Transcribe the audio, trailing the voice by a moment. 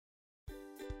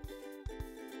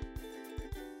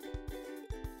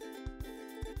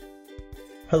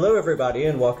Hello, everybody,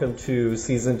 and welcome to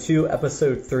Season 2,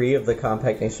 Episode 3 of the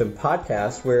Compact Nation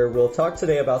podcast, where we'll talk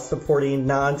today about supporting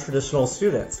non-traditional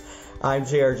students. I'm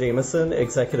J.R. Jameson,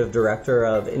 Executive Director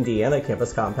of Indiana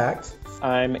Campus Compact.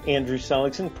 I'm Andrew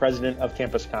Seligson, President of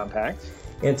Campus Compact.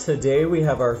 And today we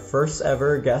have our first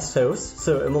ever guest host.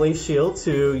 So Emily Shields,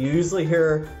 who you usually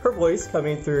hear her voice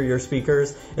coming through your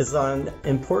speakers, is on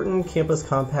important Campus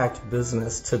Compact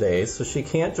business today, so she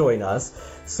can't join us.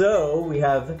 So we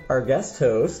have our guest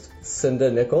host, Cinda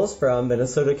Nichols from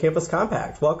Minnesota Campus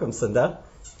Compact. Welcome, Cinda.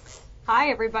 Hi,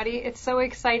 everybody. It's so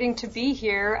exciting to be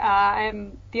here.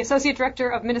 I'm the Associate Director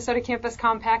of Minnesota Campus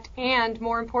Compact and,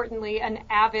 more importantly, an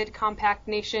avid Compact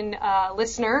Nation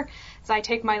listener. As I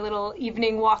take my little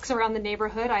evening walks around the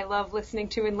neighborhood, I love listening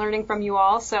to and learning from you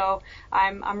all. So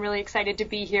I'm really excited to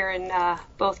be here and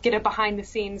both get a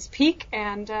behind-the-scenes peek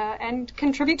and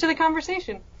contribute to the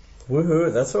conversation.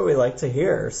 Woohoo, that's what we like to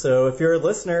hear. So if you're a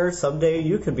listener, someday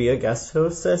you could be a guest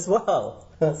host as well.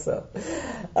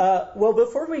 Well,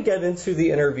 before we get into the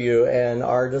interview and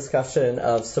our discussion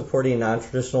of supporting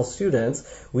non-traditional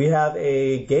students, we have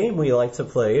a game we like to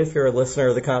play, if you're a listener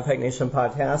of the Compact Nation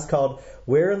podcast, called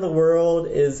Where in the World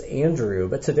is Andrew?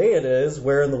 But today it is,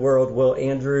 Where in the World will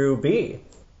Andrew be?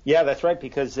 Yeah, that's right,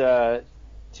 because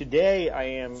today I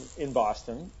am in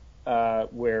Boston,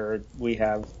 where we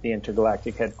have the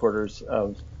intergalactic headquarters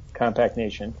of Compact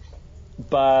Nation.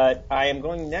 But I am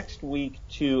going next week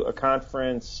to a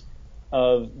conference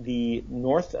of the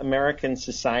North American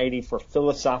Society for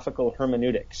Philosophical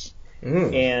Hermeneutics.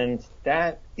 And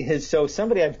that is, so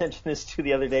somebody I mentioned this to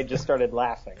the other day just started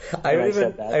laughing. I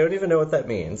don't even know what that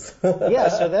means. Yeah,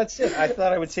 so that's it. I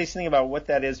thought I would say something about what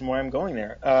that is and why I'm going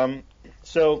there.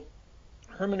 So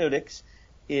hermeneutics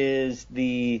is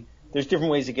there's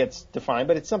different ways it gets defined,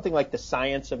 but it's something like the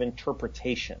science of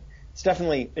interpretation. It's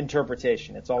definitely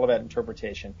interpretation. It's all about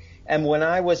interpretation. And when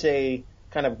I was a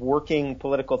kind of working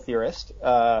political theorist,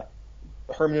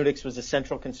 hermeneutics was a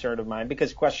central concern of mine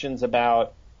because questions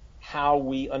about how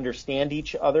we understand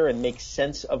each other and make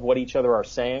sense of what each other are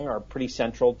saying are pretty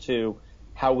central to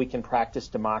how we can practice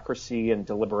democracy and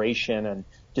deliberation and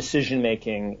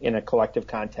decision-making in a collective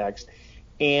context.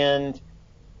 And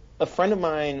a friend of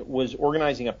mine was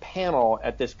organizing a panel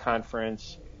at this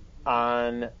conference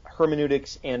on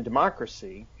hermeneutics and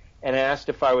democracy, and asked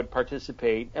if I would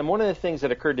participate. And one of the things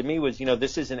that occurred to me was,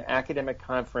 this is an academic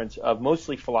conference of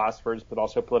mostly philosophers, but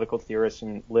also political theorists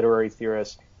and literary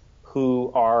theorists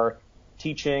who are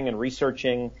teaching and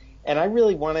researching. And I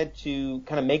really wanted to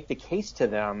kind of make the case to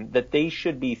them that they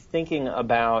should be thinking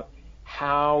about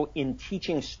how, in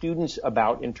teaching students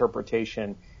about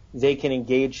interpretation, they can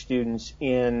engage students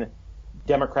in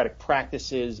democratic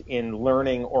practices, in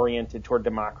learning oriented toward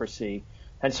democracy.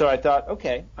 And so I thought,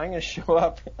 okay, I'm going to show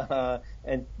up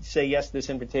and say yes to this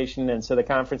invitation. And so the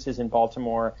conference is in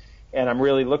Baltimore, and I'm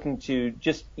really looking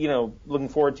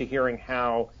forward to hearing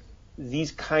how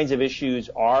these kinds of issues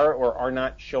are or are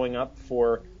not showing up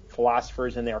for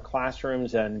philosophers in their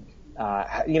classrooms, and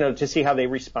to see how they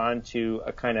respond to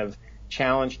a kind of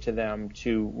challenge to them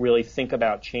to really think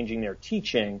about changing their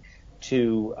teaching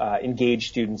to engage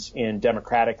students in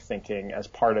democratic thinking as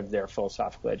part of their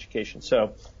philosophical education.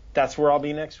 So that's where I'll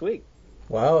be next week.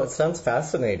 Wow, it sounds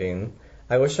fascinating.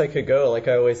 I wish I could go. Like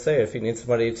I always say, if you need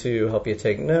somebody to help you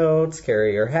take notes,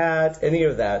 carry your hat, any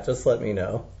of that, just let me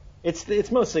know.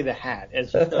 It's mostly the hat,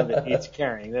 as you know, that it's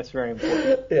carrying. That's very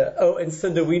important. Yeah. Oh, and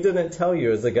Cinda, we didn't tell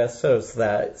you as a guest host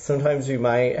that sometimes you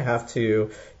might have to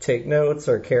take notes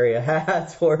or carry a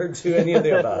hat or do any of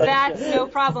the above. That's no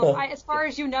problem. As far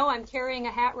as you know, I'm carrying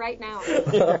a hat right now.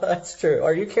 Well, that's true.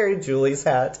 Are you carrying Julie's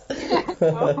hat?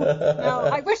 No,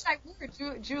 I wish I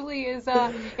were. Julie is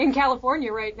in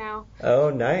California right now.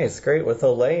 Oh, nice. Great. With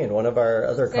Elaine, one of our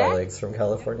other colleagues from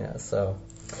California. So.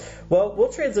 Well,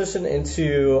 we'll transition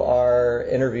into our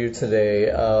interview today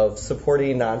of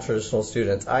supporting non-traditional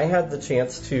students. I had the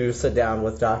chance to sit down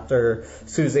with Dr.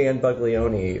 Suzanne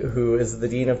Buglione, who is the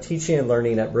Dean of Teaching and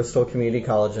Learning at Bristol Community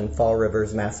College in Fall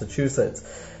Rivers, Massachusetts.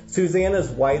 Suzanne is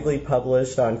widely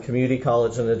published on community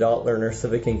college and adult learner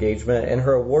civic engagement, and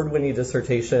her award-winning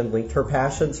dissertation linked her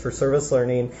passions for service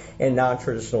learning and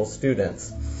non-traditional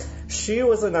students. She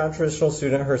was a non-traditional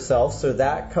student herself, so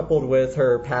that, coupled with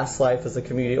her past life as a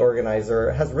community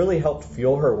organizer, has really helped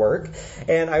fuel her work.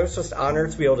 And I was just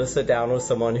honored to be able to sit down with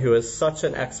someone who is such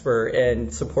an expert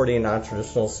in supporting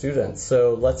non-traditional students.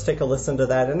 So let's take a listen to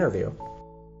that interview.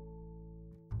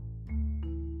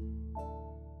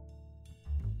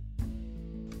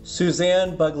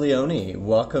 Suzanne Buglione,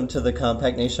 welcome to the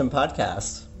Compact Nation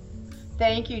podcast.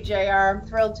 Thank you, JR. I'm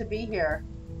thrilled to be here.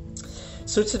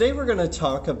 So today we're going to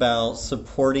talk about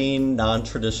supporting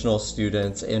non-traditional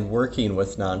students and working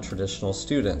with non-traditional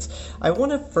students. I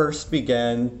want to first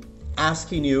begin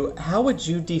asking you, how would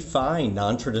you define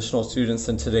non-traditional students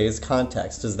in today's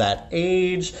context? Is that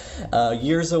age,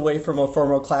 years away from a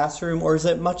formal classroom, or is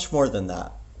it much more than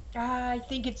that? I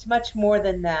think it's much more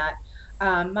than that.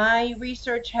 My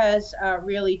research has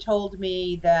really told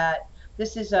me that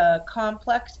this is a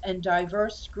complex and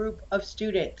diverse group of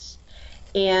students.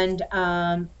 And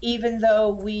even though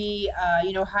we,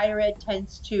 higher ed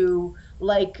tends to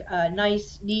like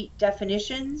nice, neat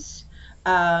definitions,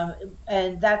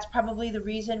 and that's probably the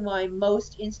reason why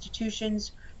most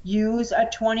institutions use a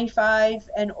 25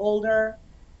 and older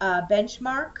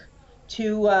benchmark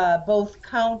to both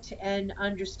count and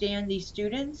understand these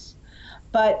students.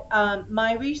 But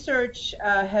my research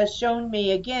has shown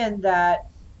me again that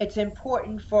it's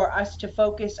important for us to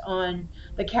focus on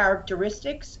the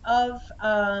characteristics of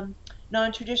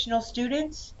non-traditional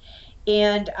students.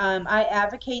 And I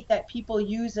advocate that people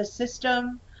use a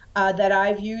system that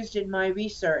I've used in my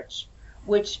research,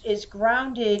 which is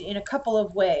grounded in a couple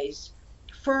of ways.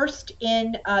 First,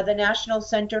 in the National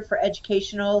Center for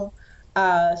Educational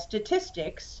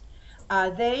Statistics,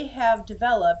 they have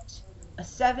developed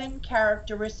 7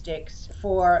 characteristics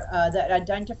for that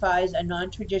identifies a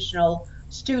non-traditional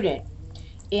student.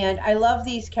 And I love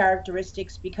these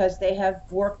characteristics because they have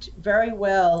worked very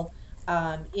well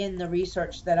in the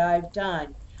research that I've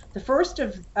done. The first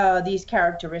of these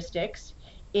characteristics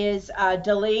is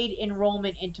delayed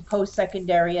enrollment into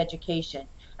post-secondary education.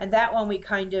 And that one we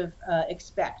kind of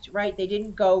expect, right? They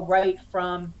didn't go right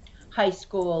from high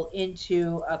school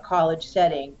into a college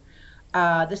setting.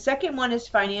 The second one is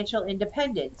financial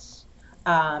independence.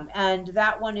 And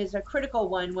that one is a critical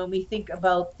one when we think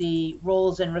about the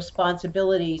roles and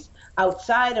responsibilities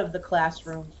outside of the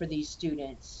classroom for these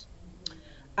students.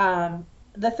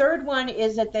 The third one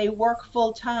is that they work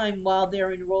full-time while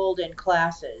they're enrolled in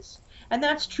classes. And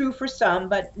that's true for some,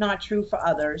 but not true for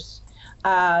others.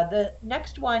 The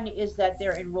next one is that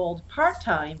they're enrolled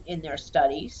part-time in their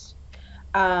studies.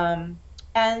 And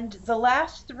the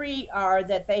last 3 are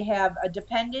that they have a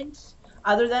dependent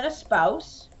other than a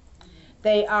spouse,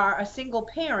 they are a single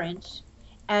parent,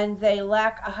 and they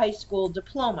lack a high school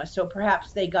diploma. So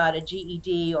perhaps they got a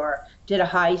GED or did a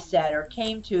high set or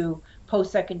came to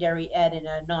post-secondary ed in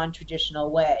a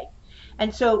non-traditional way.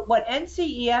 And so what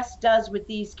NCES does with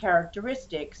these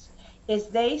characteristics is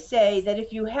they say that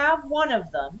if you have one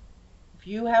of them, if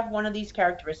you have one of these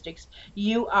characteristics,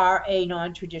 you are a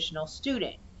non-traditional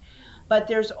student. But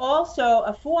there's also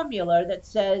a formula that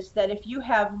says that if you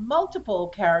have multiple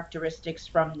characteristics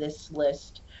from this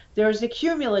list, there's a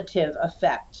cumulative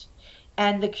effect.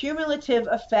 And the cumulative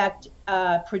effect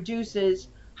produces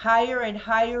higher and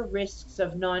higher risks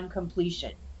of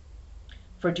non-completion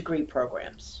for degree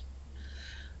programs.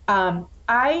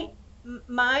 My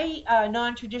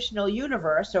non-traditional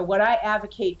universe, or what I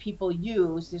advocate people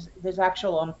use, there's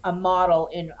actually a model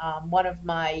in one of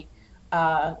my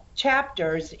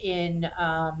chapters in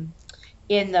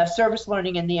the Service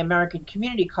Learning in the American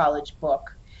Community College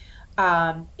book,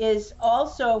 is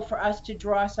also for us to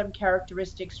draw some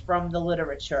characteristics from the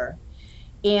literature.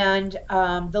 And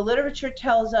the literature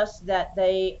tells us that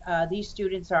these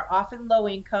students are often low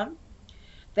income.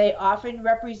 They often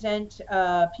represent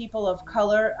people of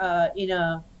color at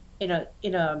a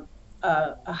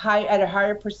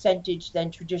higher percentage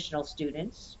than traditional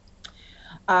students.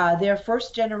 They're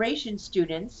first-generation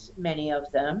students, many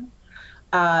of them.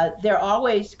 They're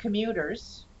always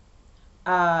commuters.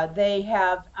 Many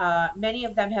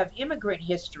of them have immigrant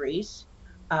histories,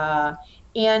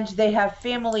 and they have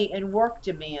family and work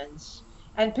demands.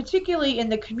 And particularly in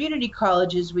the community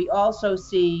colleges, we also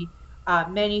see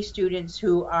many students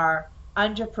who are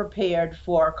underprepared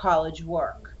for college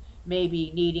work,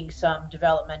 maybe needing some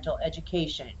developmental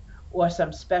education or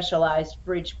some specialized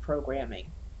bridge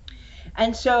programming.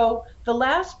 And so the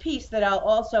last piece that I'll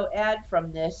also add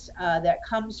from this that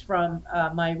comes from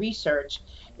my research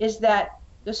is that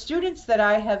the students that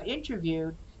I have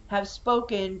interviewed have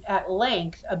spoken at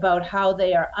length about how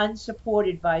they are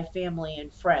unsupported by family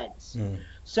and friends.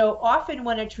 So often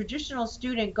when a traditional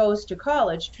student goes to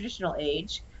college, traditional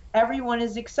age, everyone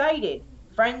is excited.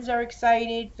 Friends are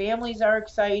excited, families are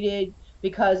excited,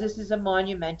 because this is a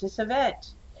monumentous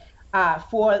event.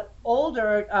 For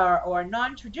older or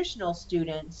non-traditional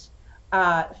students,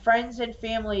 friends and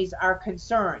families are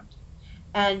concerned,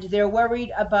 and they're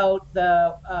worried about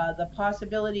the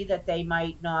possibility that they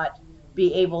might not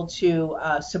be able to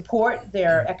support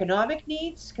their economic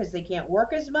needs because they can't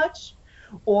work as much,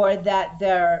 or that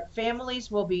their families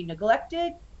will be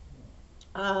neglected,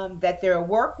 that their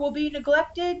work will be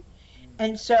neglected.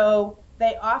 And so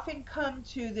they often come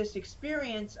to this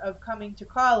experience of coming to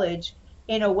college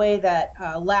in a way that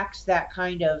lacks that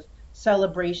kind of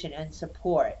celebration and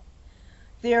support.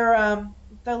 The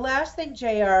last thing,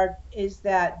 JR, is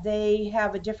that they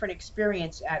have a different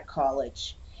experience at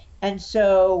college. And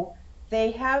so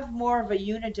they have more of a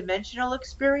unidimensional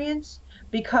experience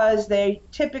because they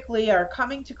typically are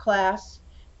coming to class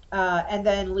and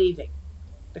then leaving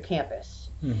the campus.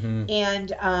 Mm-hmm.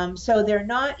 And so they're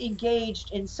not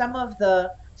engaged in some of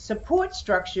the support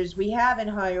structures we have in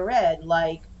higher ed,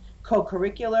 like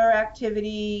co-curricular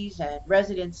activities and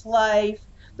residence life.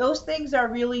 Those things are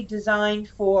really designed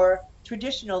for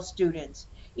traditional students.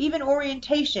 Even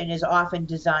orientation is often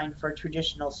designed for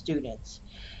traditional students.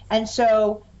 And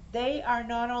so they are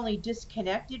not only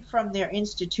disconnected from their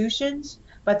institutions,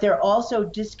 but they're also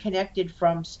disconnected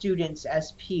from students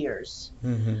as peers.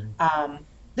 Mm-hmm.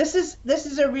 This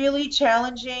is a really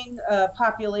challenging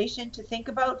population to think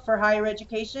about for higher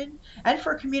education and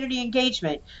for community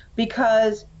engagement,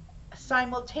 because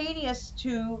simultaneous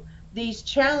to these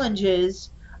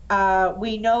challenges,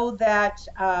 we know that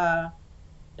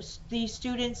these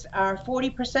students are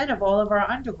 40% of all of our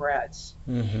undergrads.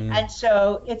 Mm-hmm. And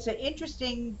so it's an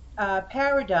interesting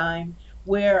paradigm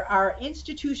where our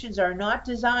institutions are not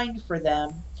designed for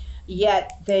them,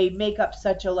 yet they make up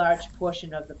such a large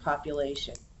portion of the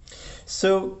population.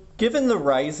 So, given the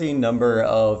rising number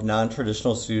of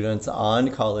non-traditional students on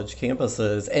college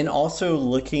campuses, and also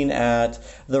looking at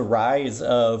the rise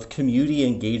of community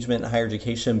engagement in higher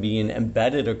education being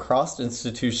embedded across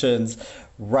institutions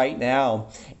right now,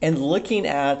 and looking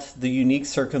at the unique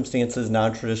circumstances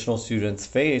non-traditional students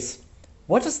face,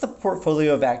 what does the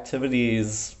portfolio of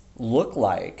activities look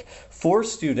like for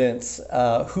students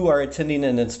who are attending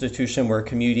an institution where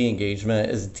community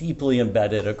engagement is deeply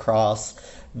embedded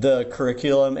across the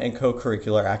curriculum and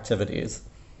co-curricular activities?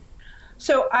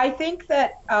 So I think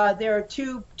that there are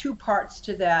two parts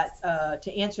to that,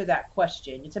 to answer that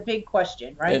question. It's a big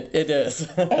question, right? It is.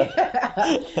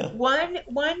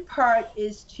 One part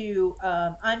is to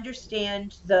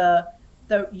understand the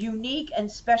unique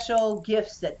and special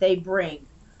gifts that they bring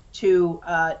to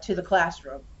the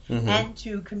classroom. Mm-hmm. And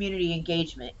to community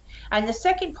engagement. And the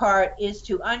second part is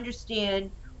to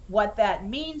understand what that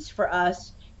means for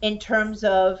us in terms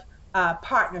of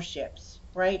partnerships,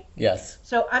 right? Yes.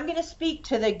 So I'm going to speak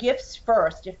to the gifts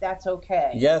first, if that's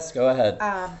okay. Yes, go ahead.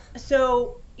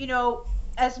 So,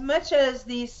 as much as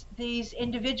these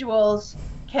individuals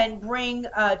can bring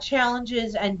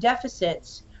challenges and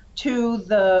deficits to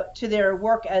their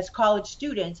work as college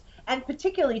students, and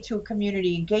particularly to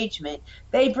community engagement,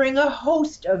 they bring a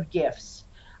host of gifts,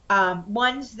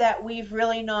 ones that we've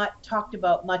really not talked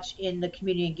about much in the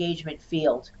community engagement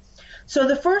field. So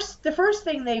the first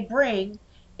thing they bring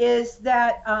is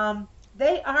that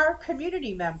they are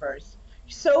community members.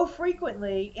 So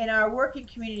frequently in our work in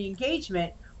community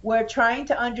engagement, we're trying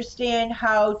to understand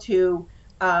how to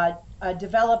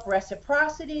develop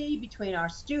reciprocity between our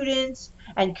students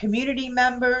and community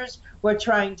members. We're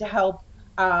trying to help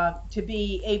to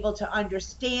be able to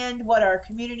understand what our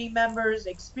community members'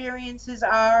 experiences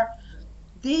are.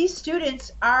 These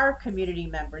students are community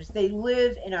members. They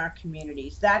live in our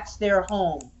communities. That's their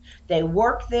home. They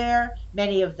work there.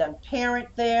 Many of them parent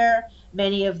there.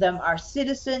 Many of them are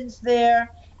citizens there.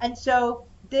 And so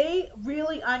they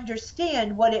really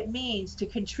understand what it means to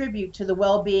contribute to the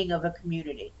well-being of a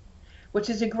community, which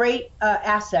is a great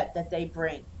asset that they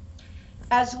bring.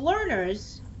 As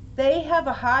learners, they have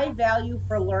a high value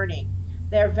for learning.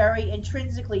 They're very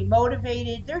intrinsically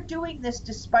motivated. They're doing this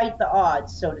despite the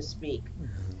odds, so to speak.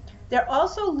 They're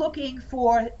also looking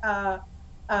for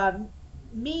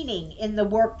meaning in the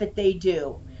work that they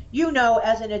do.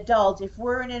 As an adult, if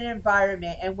we're in an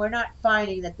environment and we're not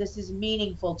finding that this is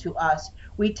meaningful to us,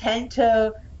 we tend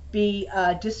to be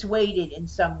dissuaded in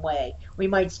some way. We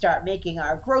might start making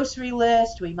our grocery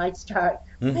list. We might start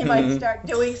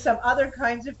doing some other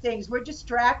kinds of things. We're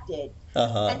distracted.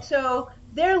 Uh-huh. And so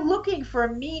they're looking for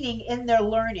meaning in their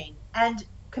learning. And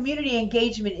community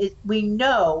engagement, we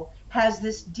know, has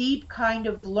this deep kind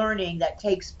of learning that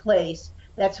takes place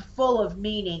that's full of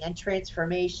meaning and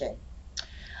transformation.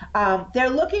 They're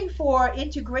looking for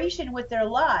integration with their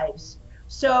lives.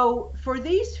 So for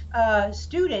these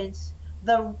students,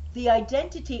 the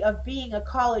identity of being a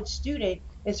college student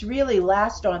is really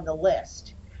last on the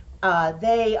list.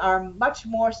 They are much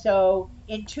more so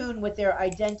in tune with their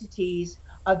identities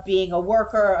of being a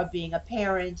worker, of being a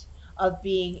parent, of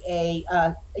being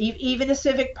even a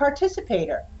civic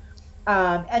participator.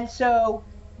 And so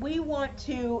we want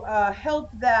to help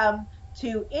them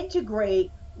to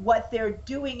integrate what they're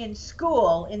doing in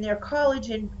school, in their college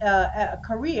and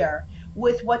career,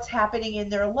 with what's happening in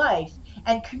their life.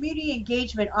 And community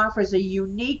engagement offers a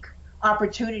unique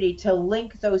opportunity to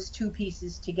link those two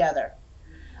pieces together.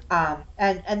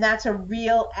 And that's a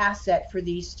real asset for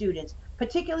these students,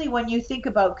 particularly when you think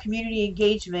about community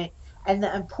engagement and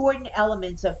the important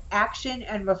elements of action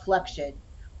and reflection.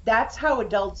 That's how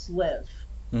adults live,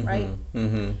 right?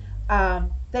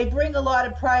 They bring a lot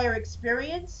of prior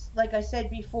experience, like I said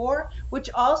before, which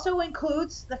also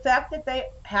includes the fact that they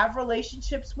have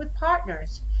relationships with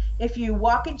partners. If you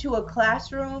walk into a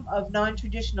classroom of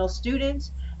non-traditional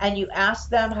students and you ask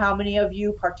them how many of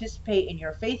you participate in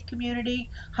your faith community,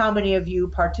 how many of you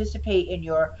participate in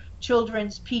your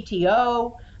children's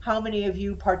PTO, how many of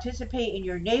you participate in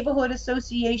your neighborhood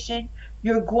association,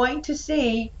 you're going to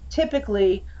see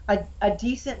typically a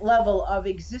decent level of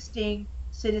existing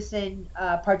citizen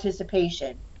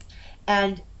participation.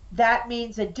 And that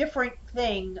means a different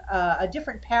thing, a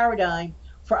different paradigm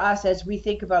for us as we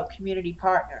think about community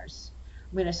partners.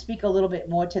 I'm going to speak a little bit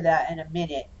more to that in a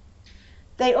minute.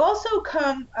 They also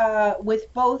come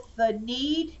with both the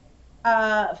need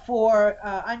for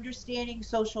understanding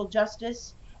social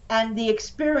justice and the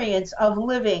experience of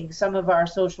living some of our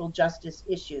social justice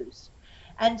issues.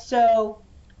 And so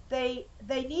they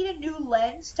need a new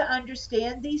lens to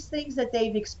understand these things that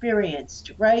they've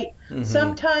experienced, right?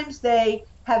 Sometimes they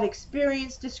have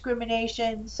experienced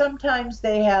discrimination. Sometimes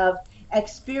they have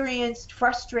experienced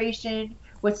frustration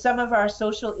with some of our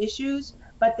social issues,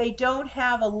 but they don't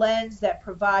have a lens that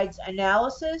provides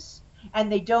analysis, and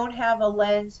they don't have a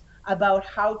lens about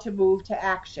how to move to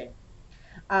action.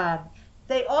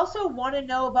 They also want to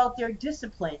know about their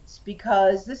disciplines,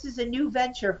 because this is a new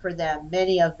venture for them,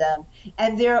 many of them,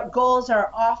 and their goals are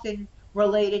often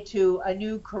related to a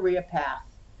new career path.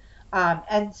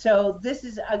 And so this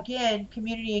is, again,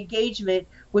 community engagement,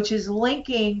 which is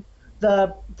linking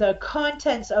the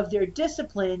contents of their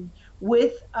discipline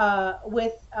with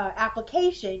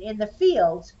application in the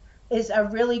field, is a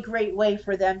really great way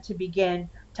for them to begin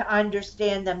to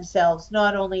understand themselves,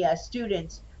 not only as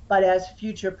students, but as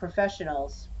future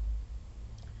professionals.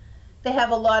 They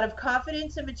have a lot of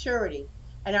confidence and maturity,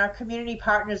 and our community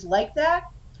partners like that,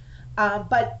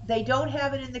 but they don't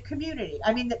have it in the community.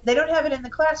 I mean, they don't have it in the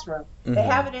classroom. They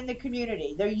have it in the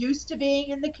community. They're used to being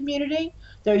in the community.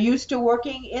 They're used to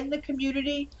working in the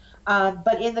community,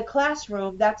 but in the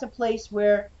classroom, that's a place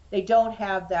where they don't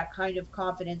have that kind of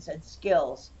confidence and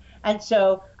skills. And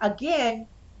so, again,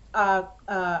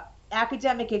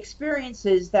 academic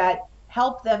experiences that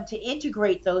help them to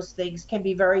integrate those things can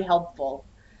be very helpful.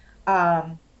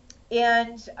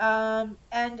 And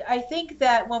I think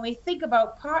that when we think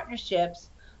about partnerships,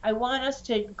 I want us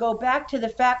to go back to the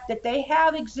fact that they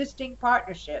have existing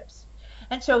partnerships.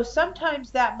 And so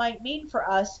sometimes that might mean for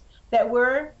us that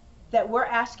we're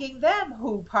asking them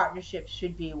who partnerships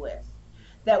should be with,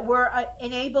 that we're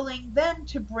enabling them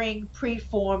to bring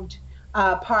preformed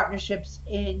partnerships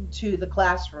into the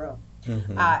classroom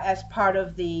as part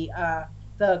of the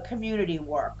community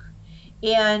work.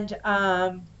 And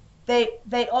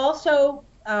they also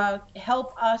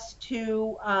help us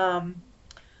to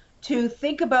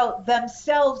think about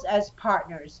themselves as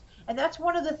partners. And that's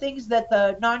one of the things that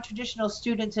the non-traditional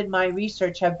students in my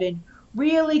research have been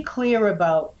really clear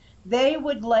about. They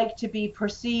would like to be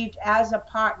perceived as a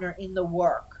partner in the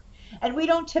work. And we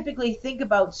don't typically think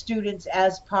about students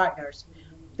as partners.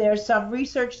 There's some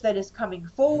research that is coming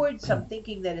forward, some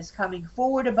thinking that is coming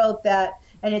forward about that,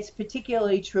 and it's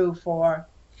particularly true for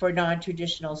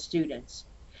non-traditional students.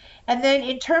 And then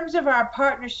in terms of our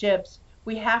partnerships,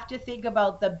 we have to think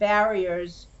about the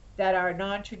barriers that our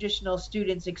non-traditional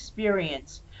students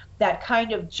experience, that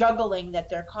kind of juggling that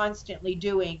they're constantly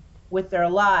doing with their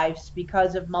lives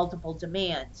because of multiple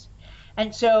demands.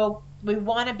 And so we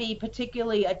want to be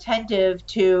particularly attentive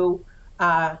to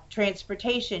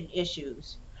transportation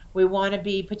issues. We want to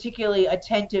be particularly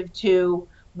attentive to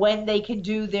when they can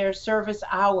do their service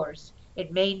hours.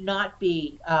 It may not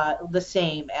be the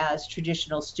same as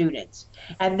traditional students.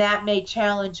 And that may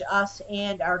challenge us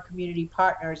and our community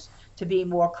partners to be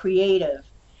more creative.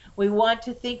 We want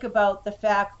to think about the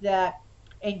fact that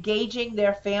engaging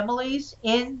their families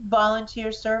in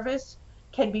volunteer service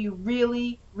can be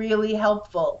really, really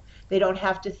helpful. They don't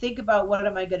have to think about what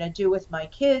am I going to do with my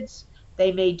kids.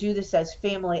 They may do this as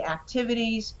family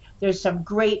activities. There's some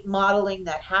great modeling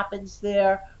that happens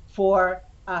there for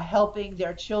helping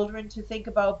their children to think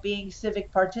about being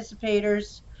civic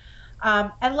participators.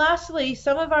 And lastly,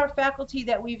 some of our faculty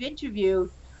that we've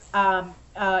interviewed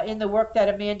in the work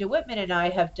that Amanda Whitman and I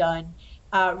have done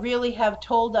really have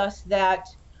told us that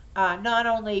not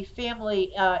only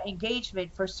family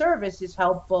engagement for service is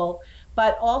helpful,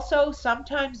 but also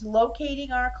sometimes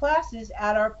locating our classes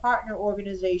at our partner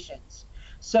organizations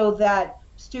so that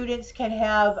students can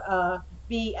have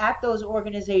be at those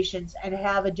organizations and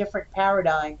have a different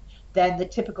paradigm than the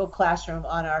typical classroom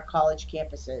on our college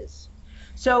campuses.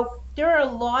 So there are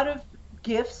a lot of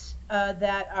gifts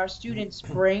that our students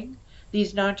bring,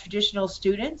 these non-traditional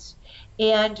students,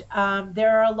 and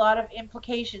there are a lot of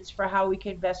implications for how we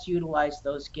can best utilize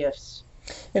those gifts.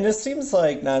 And it seems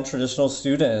like non-traditional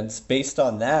students, based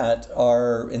on that,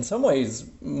 are in some ways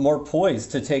more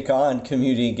poised to take on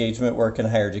community engagement work in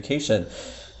higher education.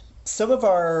 Some of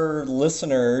our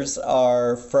listeners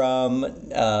are from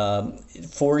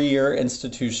four-year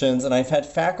institutions, and I've had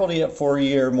faculty at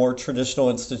four-year, more traditional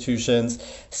institutions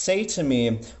say to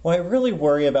me, well, I really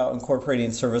worry about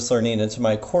incorporating service learning into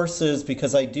my courses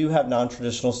because I do have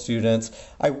non-traditional students.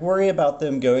 I worry about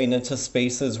them going into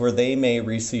spaces where they may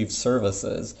receive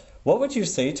services. What would you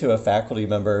say to a faculty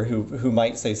member who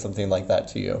might say something like that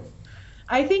to you?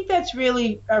 I think that's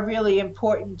really a really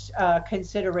important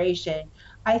consideration.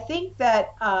 I think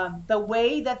that the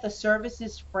way that the service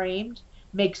is framed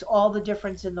makes all the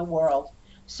difference in the world.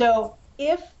 So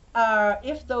if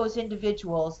those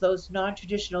individuals, those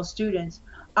non-traditional students,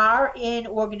 are in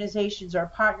organizations or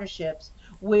partnerships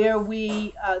where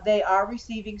they are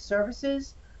receiving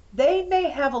services, they may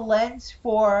have a lens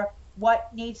for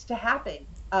what needs to happen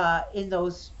in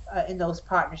those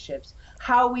partnerships,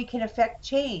 how we can affect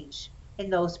change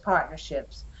in those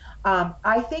partnerships.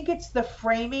 I think it's the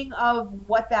framing of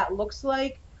what that looks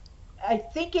like. I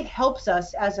think it helps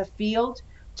us as a field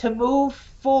to move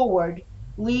forward,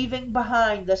 leaving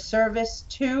behind the service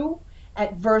to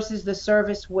versus the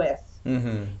service with.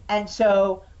 Mm-hmm. And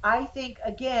so I think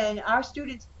again, our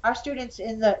students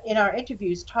in our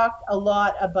interviews talked a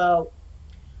lot about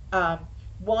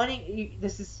wanting,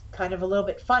 this is kind of a little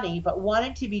bit funny, but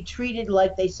wanting to be treated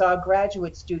like they saw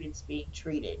graduate students being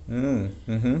treated.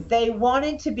 Mm-hmm. They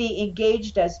wanted to be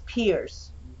engaged as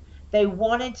peers. They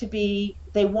wanted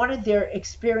their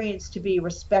experience to be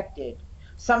respected.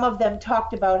 Some of them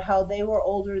talked about how they were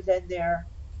older than their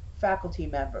faculty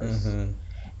members. Mm-hmm.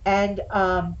 And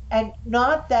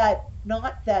not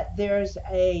that there's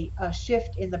a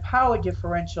shift in the power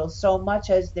differential so much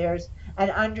as there's an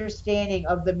understanding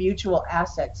of the mutual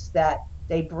assets that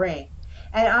they bring.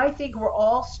 And I think we're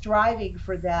all striving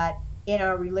for that in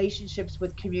our relationships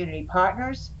with community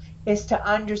partners, is to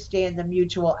understand the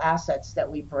mutual assets that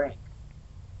we bring.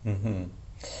 Mm-hmm.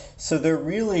 So they're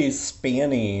really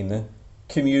spanning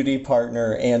community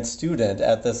partner and student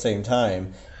at the same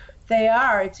time. They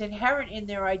are. It's inherent in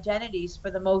their identities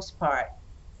for the most part.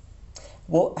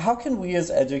 Well, how can we as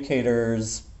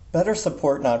educators better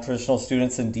support non-traditional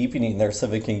students in deepening their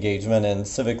civic engagement and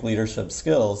civic leadership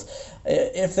skills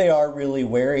if they are really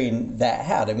wearing that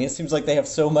hat? I mean, it seems like they have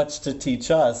so much to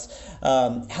teach us.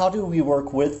 How do we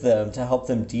work with them to help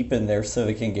them deepen their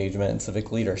civic engagement and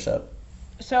civic leadership?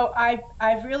 So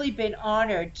I've really been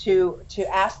honored to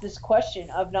ask this question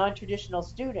of non-traditional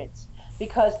students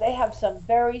because they have some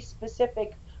very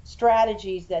specific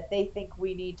strategies that they think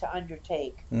we need to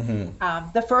undertake.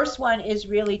 Mm-hmm. The first one is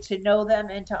really to know them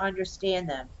and to understand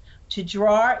them, to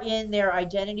draw in their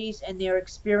identities and their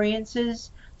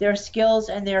experiences, their skills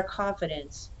and their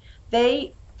confidence.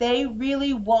 They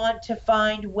really want to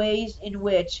find ways in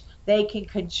which they can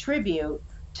contribute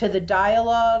to the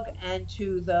dialogue and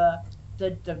to the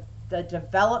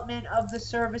development of the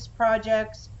service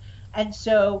projects. And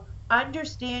so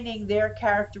understanding their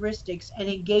characteristics and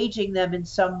engaging them in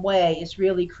some way is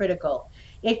really critical.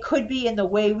 It could be in the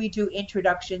way we do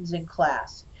introductions in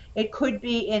class. It could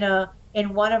be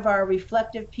in one of our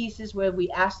reflective pieces where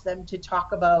we ask them to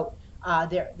talk about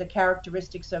the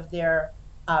characteristics of their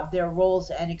roles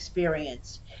and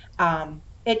experience.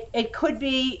 It could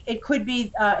be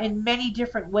in many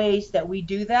different ways that we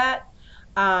do that.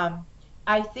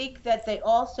 I think that they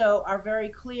also are very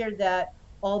clear that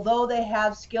although they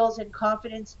have skills and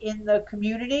confidence in the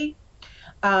community,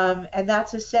 and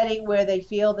that's a setting where they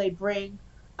feel they bring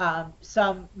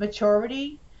some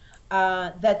maturity,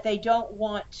 that they don't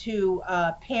want to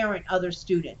parent other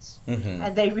students. Mm-hmm.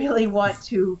 And they really want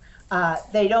to,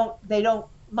 they don't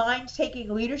mind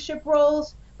taking leadership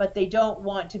roles, but they don't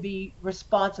want to be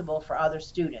responsible for other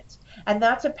students. And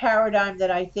that's a paradigm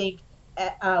that I think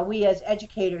we as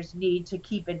educators need to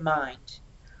keep in mind.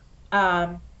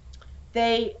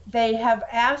 They have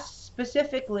asked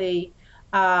specifically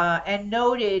and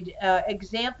noted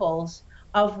examples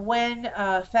of when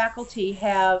faculty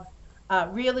have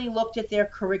really looked at their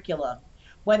curriculum,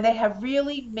 when they have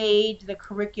really made the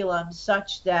curriculum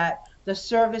such that the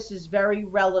service is very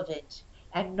relevant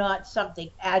and not something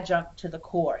adjunct to the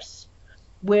course,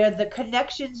 where the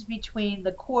connections between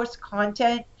the course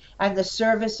content and the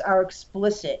service are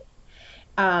explicit,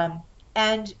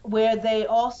 and where they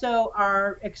also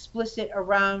are explicit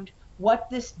around what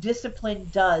this discipline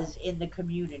does in the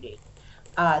community.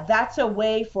 That's a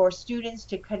way for students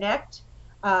to connect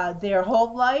their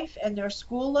home life and their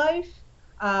school life,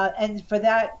 and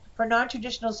for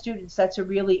non-traditional students, that's a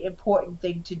really important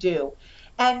thing to do.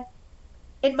 And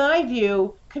in my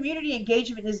view, community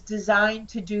engagement is designed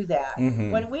to do that.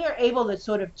 When we are able to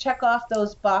sort of check off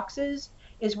those boxes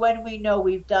is when we know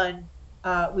we've done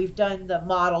the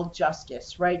model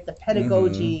justice, right? The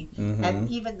pedagogy and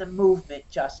even the movement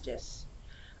justice.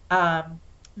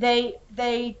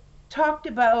 They talked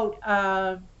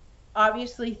about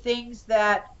obviously things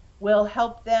that will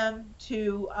help them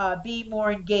to be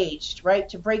more engaged, right?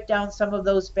 To break down some of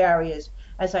those barriers,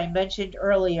 as I mentioned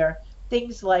earlier,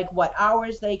 things like what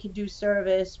hours they can do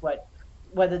service,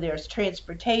 whether there's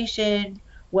transportation,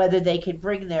 whether they can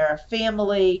bring their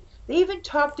family. They even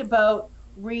talked about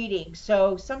reading.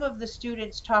 So some of the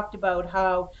students talked about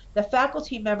how the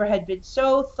faculty member had been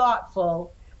so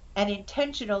thoughtful and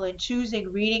intentional in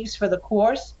choosing readings for the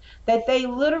course that they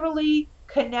literally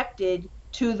connected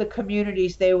to the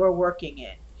communities they were working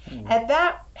in. And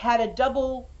that had a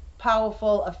double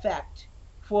powerful effect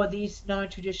for these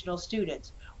non-traditional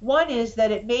students. One is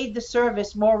that it made the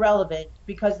service more relevant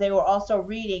because they were also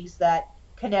readings that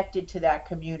connected to that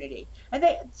community. And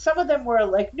some of them were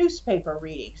like newspaper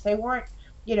readings. They weren't,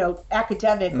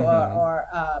 academic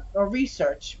or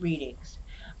research readings,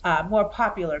 more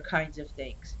popular kinds of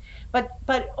things.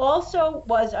 But also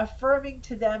was affirming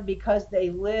to them because they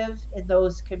live in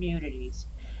those communities.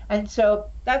 And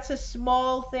so that's a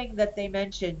small thing that they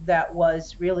mentioned that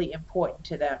was really important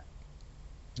to them.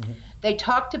 They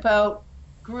talked about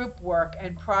group work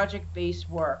and project-based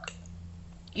work.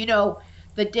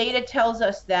 The data tells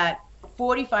us that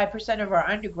 45% of our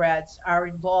undergrads are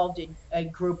involved in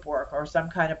group work or some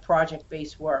kind of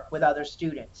project-based work with other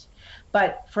students.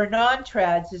 But for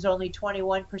non-trads, there's only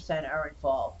 21% are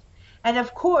involved. And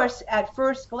of course, at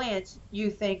first glance,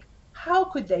 you think, how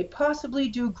could they possibly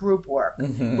do group work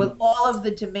with all of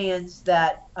the demands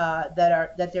that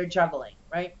they're juggling,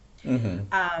 right?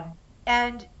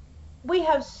 And we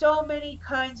have so many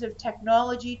kinds of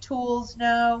technology tools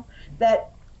now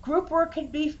that group work can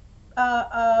be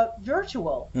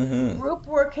virtual. Group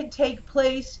work can take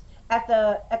place at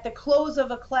the close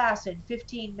of a class in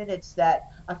 15 minutes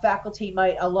that a faculty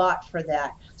might allot for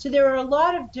that. So there are a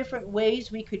lot of different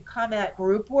ways we could come at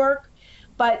group work,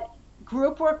 but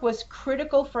group work was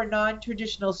critical for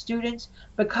non-traditional students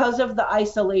because of the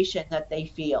isolation that they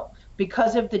feel,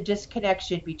 because of the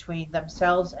disconnection between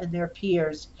themselves and their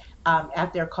peers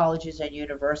at their colleges and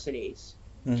universities.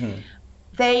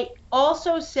 They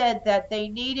also said that they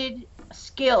needed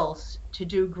skills to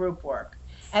do group work.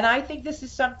 And I think this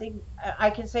is something I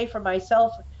can say for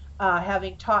myself,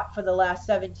 having taught for the last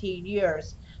 17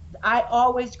 years. I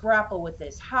always grapple with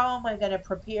this. How am I going to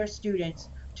prepare students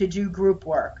to do group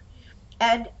work?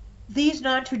 And these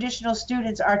non-traditional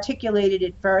students articulated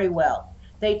it very well.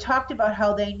 They talked about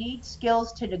how they need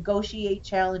skills to negotiate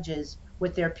challenges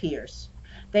with their peers.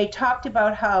 They talked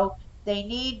about how they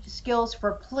need skills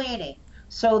for planning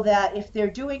so that if they're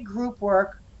doing group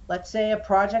work, let's say a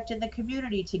project in the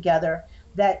community together,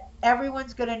 that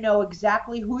everyone's going to know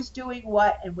exactly who's doing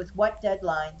what and with what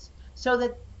deadlines so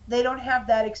that they don't have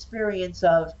that experience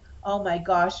of, oh my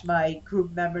gosh, my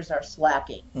group members are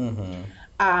slacking.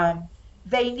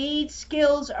 They need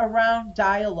skills around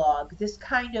dialogue, this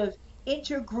kind of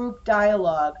intergroup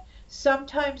dialogue.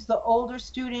 Sometimes the older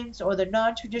students or the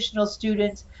non-traditional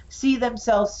students see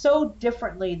themselves so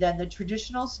differently than the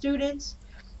traditional students,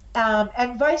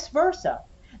 and vice versa,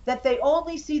 that they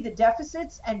only see the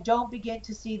deficits and don't begin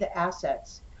to see the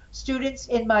assets. Students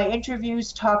in my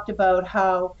interviews talked about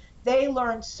how they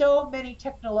learned so many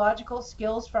technological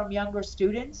skills from younger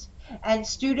students, and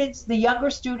the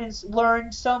younger students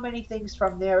learned so many things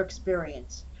from their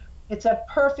experience. It's a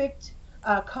perfect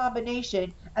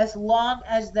combination as long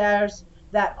as there's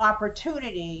that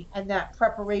opportunity and that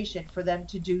preparation for them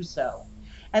to do so.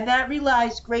 And that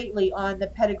relies greatly on the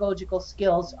pedagogical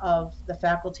skills of the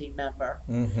faculty member.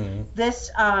 This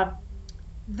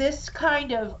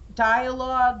kind of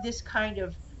dialogue, this kind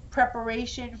of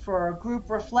preparation for group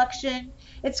reflection,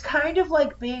 it's kind of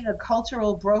like being a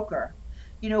cultural broker.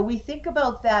 We think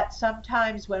about that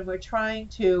sometimes when we're trying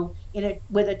to,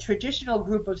 with a traditional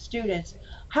group of students,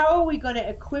 how are we going to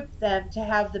equip them to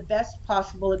have the best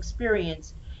possible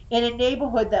experience in a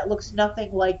neighborhood that looks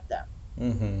nothing like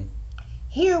them?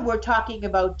 Here we're talking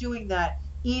about doing that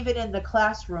even in the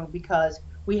classroom because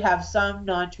we have some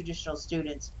non-traditional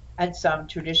students and some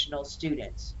traditional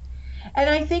students. And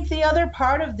I think the other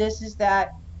part of this is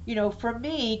that, for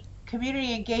me,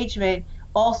 community engagement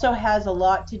also has a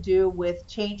lot to do with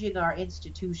changing our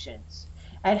institutions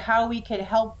and how we can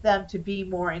help them to be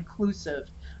more inclusive,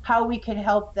 how we can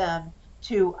help them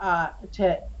to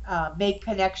make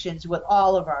connections with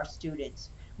all of our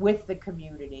students, with the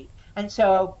community. And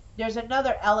so there's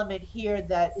another element here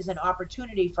that is an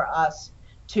opportunity for us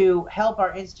to help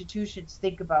our institutions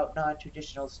think about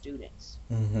non-traditional students.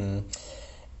 Mm-hmm.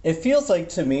 It feels like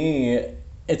to me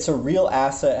it's a real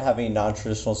asset having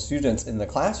non-traditional students in the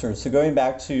classroom. So going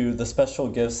back to the special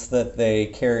gifts that they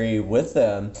carry with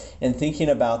them and thinking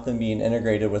about them being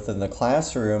integrated within the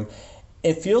classroom,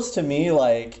 it feels to me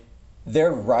like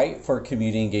they're right for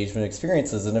community engagement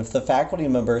experiences. And if the faculty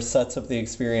member sets up the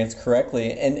experience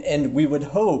correctly, and we would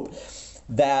hope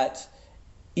that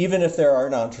even if there are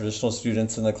non-traditional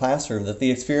students in the classroom, that the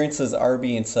experiences are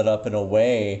being set up in a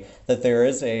way that there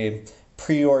is a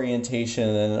pre-orientation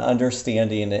and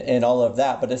understanding and all of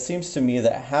that. But it seems to me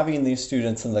that having these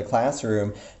students in the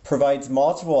classroom provides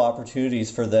multiple opportunities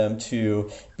for them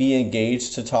to be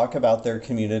engaged, to talk about their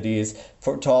communities,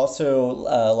 to also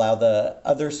allow the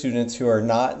other students who are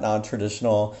not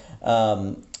non-traditional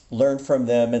learn from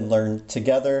them and learn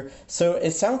together. So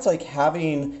it sounds like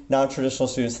having non-traditional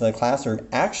students in the classroom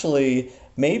actually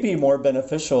may be more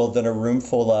beneficial than a room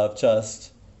full of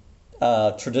just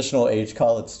traditional age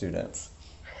college students.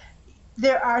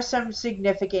 There are some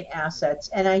significant assets,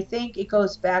 and I think it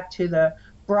goes back to the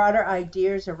broader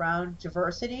ideas around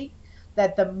diversity,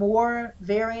 that the more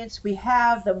variance we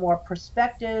have, the more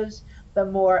perspectives, the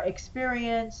more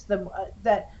experience,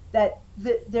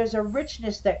 there's a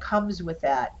richness that comes with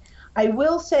that. I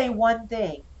will say one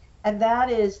thing, and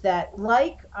that is that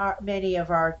like many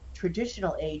of our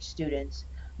traditional age students,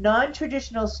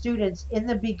 non-traditional students in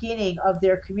the beginning of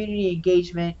their community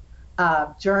engagement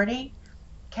journey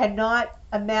cannot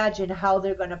imagine how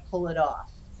they're going to pull it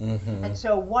off. Mm-hmm. And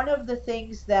so one of the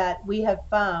things that we have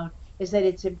found is that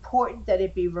it's important that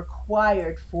it be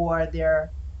required for their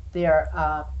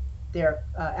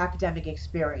academic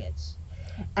experience.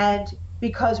 And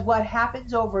because what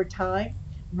happens over time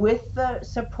with the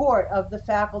support of the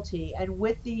faculty and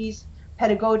with these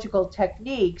pedagogical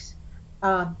techniques,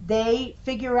 they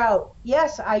figure out,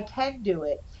 yes, I can do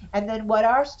it. And then what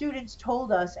our students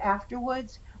told us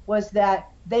afterwards was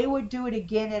that they would do it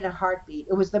again in a heartbeat.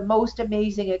 It was the most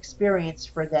amazing experience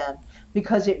for them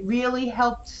because it really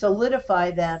helped solidify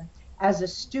them as a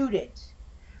student,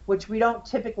 which we don't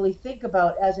typically think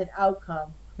about as an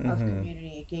outcome of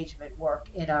community engagement work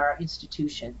in our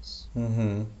institutions.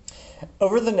 Mm-hmm.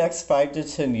 Over the next 5 to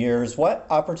 10 years, what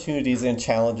opportunities and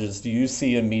challenges do you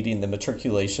see in meeting the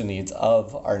matriculation needs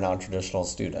of our non-traditional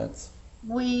students?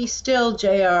 We still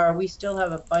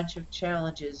have a bunch of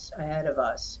challenges ahead of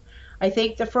us. I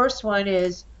think the first one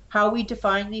is how we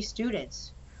define these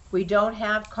students. We don't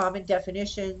have common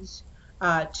definitions.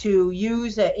 To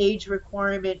use an age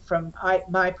requirement from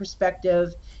my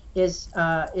perspective is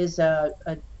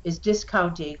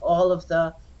discounting all of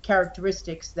the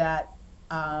characteristics that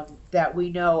we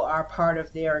know are part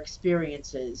of their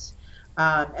experiences.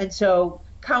 And so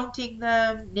counting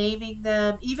them, naming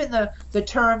them, even the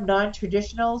term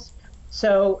non-traditionals.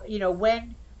 So,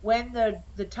 when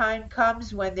the time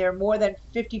comes when they're more than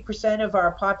 50% of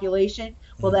our population,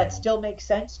 will that still make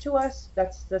sense to us?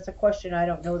 That's a question I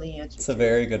don't know the answer to. It's a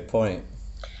very good point.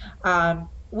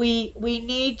 We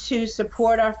need to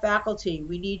support our faculty.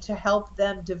 We need to help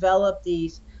them develop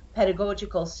these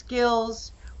pedagogical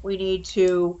skills. We need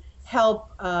to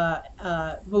help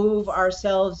move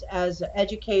ourselves as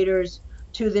educators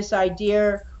to this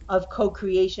idea of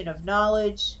co-creation of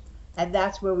knowledge, and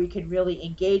that's where we can really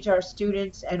engage our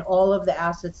students and all of the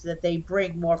assets that they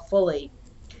bring more fully.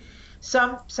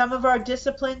 Some of our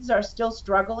disciplines are still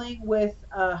struggling with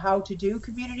how to do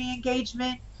community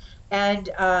engagement, and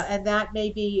that may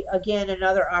be, again,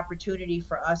 another opportunity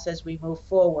for us as we move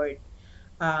forward.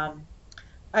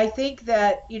 I think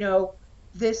that,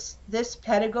 this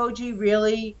pedagogy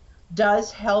really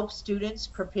does help students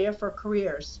prepare for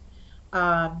careers.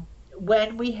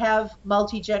 When we have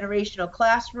multi-generational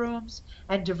classrooms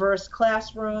and diverse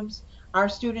classrooms, our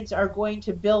students are going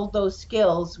to build those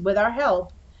skills with our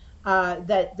help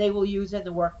that they will use in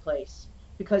the workplace,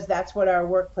 because that's what our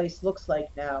workplace looks like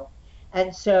now.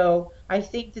 And so I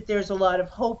think that there's a lot of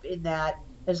hope in that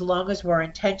as long as we're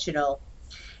intentional.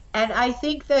 And I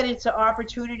think that it's an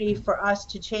opportunity for us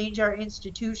to change our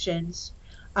institutions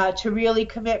to really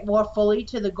commit more fully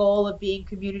to the goal of being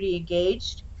community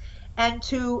engaged. and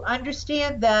to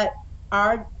understand that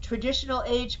our traditional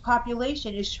age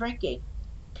population is shrinking.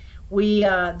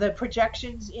 The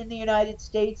projections in the United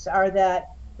States are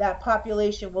that that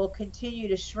population will continue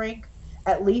to shrink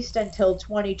at least until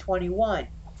 2021.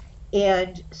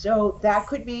 And so that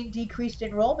could mean decreased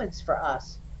enrollments for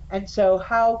us. And so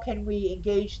how can we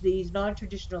engage these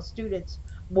non-traditional students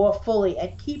more fully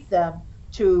and keep them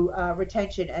to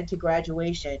retention and to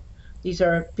graduation? These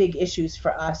are big issues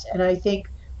for us. And I think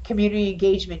community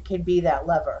engagement can be that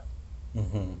lever.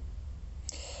 Mm-hmm.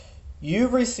 You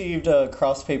received a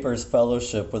Cross Papers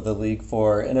Fellowship with the League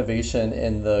for Innovation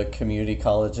in the Community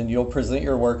College, and you'll present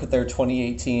your work at their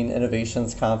 2018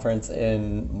 Innovations Conference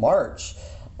in March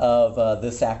of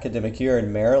this academic year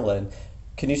in Maryland.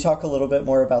 Can you talk a little bit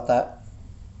more about that?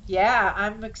 Yeah,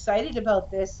 I'm excited about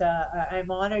this.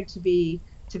 I'm honored to be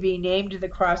named the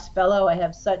Cross Fellow. I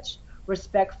have such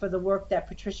respect for the work that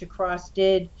Patricia Cross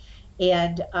did,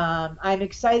 and I'm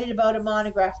excited about a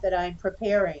monograph that I'm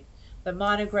preparing. The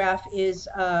monograph is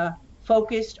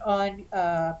focused on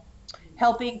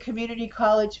helping community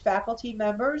college faculty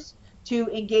members to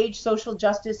engage social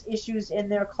justice issues in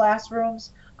their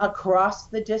classrooms across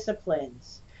the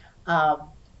disciplines.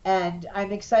 And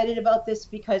I'm excited about this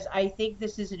because I think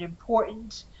this is an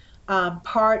important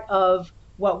part of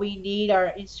what we need,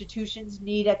 our institutions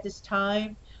need at this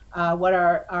time, what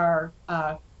our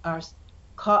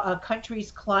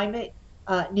country's climate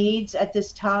needs at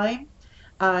this time.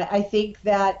 I think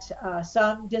that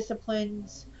some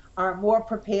disciplines are more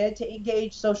prepared to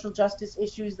engage social justice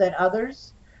issues than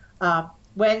others.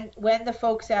 When the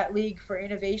folks at League for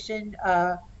Innovation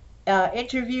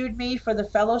interviewed me for the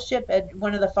fellowship at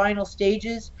one of the final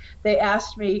stages, they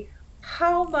asked me,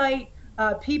 how might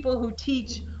people who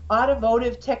teach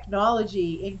automotive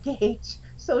technology engage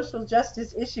social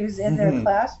justice issues in their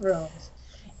classrooms?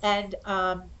 And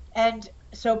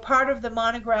so part of the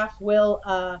monograph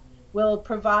will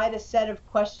provide a set of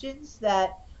questions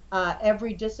that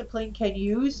every discipline can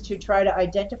use to try to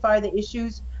identify the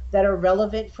issues that are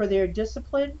relevant for their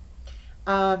discipline,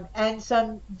 and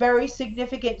some very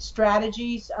significant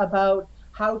strategies about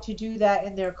how to do that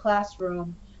in their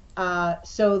classroom,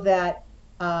 so that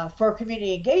for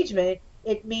community engagement,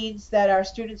 it means that our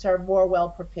students are more well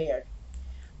prepared.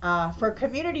 For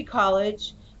community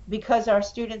college, because our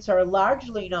students are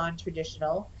largely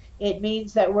non-traditional, it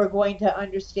means that we're going to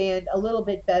understand a little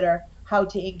bit better how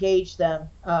to engage them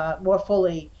more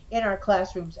fully in our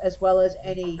classrooms, as well as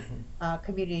any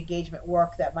community engagement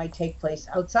work that might take place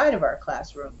outside of our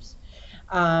classrooms.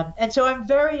 And so I'm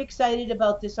very excited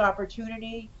about this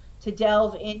opportunity to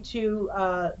delve into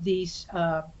these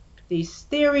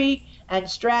theory and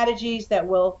strategies that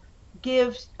will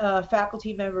give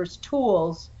faculty members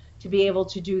tools to be able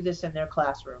to do this in their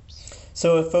classrooms.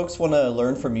 So if folks want to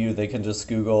learn from you, they can just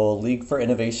Google League for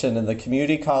Innovation in the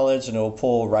Community College, and it will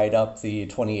pull right up the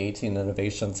 2018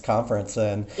 Innovations Conference.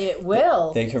 And it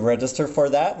will. They can register for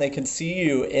that, and they can see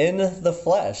you in the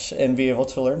flesh and be able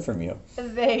to learn from you.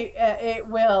 It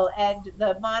will, and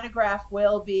the monograph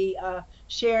will be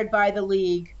shared by the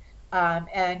League,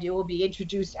 and it will be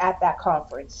introduced at that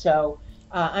conference. So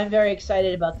I'm very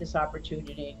excited about this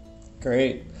opportunity.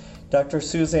 Great. Dr.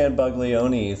 Suzanne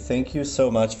Buglione, thank you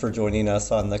so much for joining us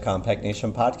on the Compact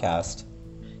Nation podcast.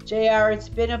 JR, it's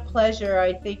been a pleasure.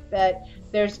 I think that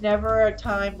there's never a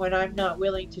time when I'm not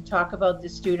willing to talk about the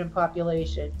student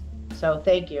population. So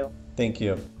thank you. Thank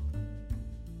you.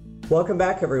 Welcome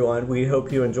back, everyone. We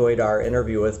hope you enjoyed our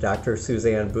interview with Dr.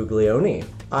 Suzanne Buglione.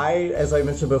 As I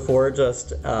mentioned before,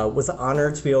 just was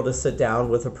honored to be able to sit down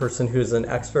with a person who's an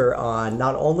expert on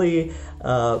not only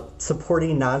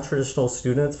supporting non-traditional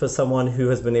students, but someone who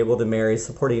has been able to marry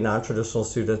supporting non-traditional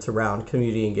students around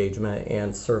community engagement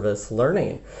and service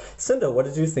learning. Cinda, what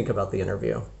did you think about the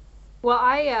interview? Well,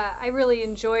 I really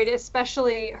enjoyed,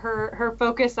 especially her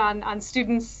focus on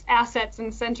students' assets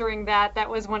and centering that. That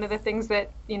was one of the things that,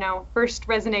 first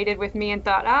resonated with me and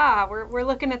thought, we're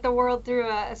looking at the world through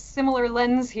a similar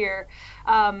lens here.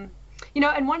 And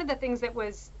one of the things that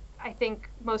was, I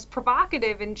think, most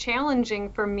provocative and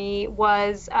challenging for me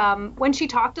was when she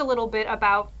talked a little bit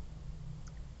about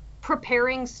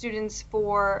preparing students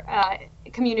for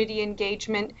community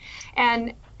engagement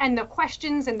and the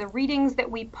questions and the readings that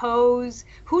we pose.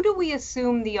 Who do we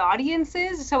assume the audience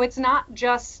is? So it's not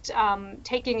just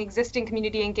taking existing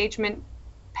community engagement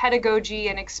pedagogy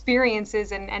and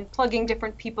experiences and plugging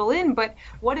different people in, but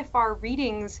what if our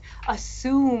readings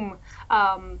assume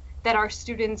that our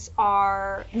students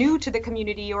are new to the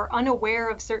community or unaware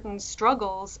of certain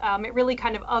struggles? It really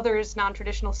kind of others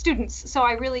non-traditional students. So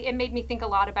it made me think a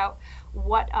lot about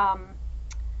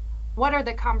what are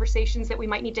the conversations that we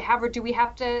might need to have, or do we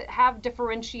have to have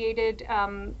differentiated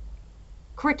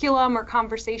curriculum or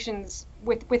conversations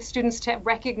with students to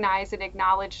recognize and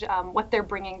acknowledge what they're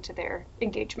bringing to their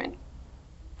engagement?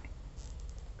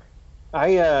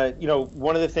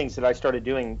 One of the things that I started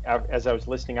doing as I was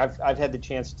listening, I've had the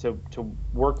chance to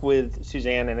work with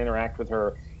Suzanne and interact with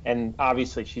her, and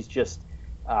obviously she's just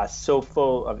so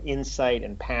full of insight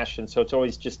and passion. So it's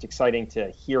always just exciting to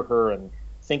hear her and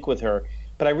think with her.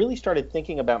 But I really started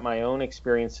thinking about my own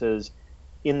experiences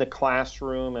in the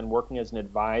classroom and working as an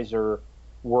advisor,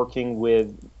 working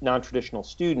with non-traditional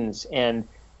students, and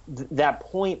that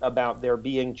point about their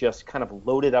being just kind of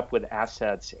loaded up with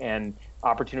assets and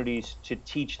opportunities to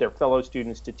teach their fellow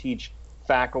students, to teach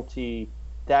faculty,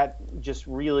 that just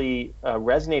really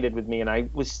resonated with me. And I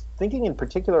was thinking in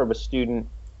particular of a student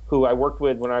who I worked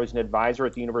with when I was an advisor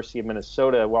at the University of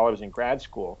Minnesota while I was in grad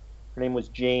school. Her name was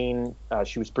Jane.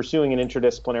 She was pursuing an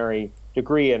interdisciplinary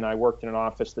degree, and I worked in an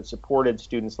office that supported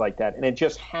students like that. And it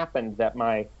just happened that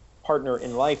my partner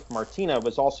in life, Martina,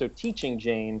 was also teaching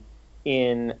Jane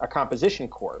in a composition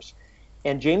course.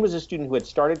 And Jane was a student who had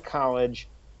started college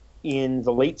in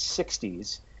the late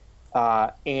 60s,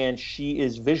 and she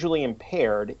is visually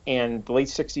impaired. And the late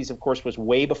 60s, of course, was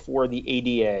way before the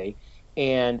ADA.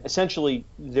 And essentially,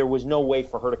 there was no way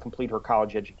for her to complete her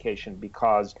college education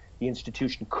because the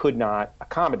institution could not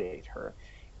accommodate her.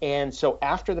 And so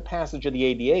after the passage of the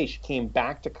ADA, she came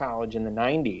back to college in the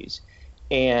 90s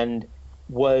and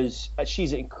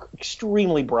she's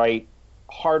extremely bright,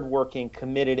 hardworking,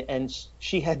 committed, and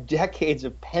she had decades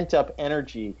of pent-up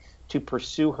energy to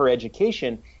pursue her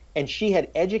education. And she had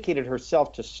educated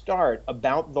herself to start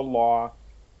about the law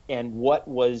and what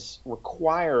was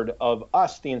required of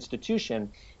us, the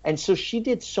institution. And so she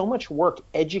did so much work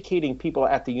educating people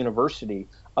at the university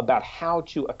about how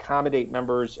to accommodate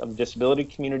members of the disability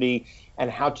community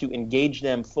and how to engage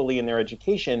them fully in their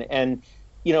education. And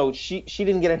she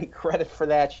didn't get any credit for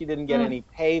that. She didn't get any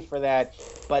pay for that.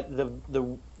 But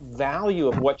the value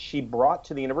of what she brought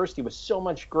to the university was so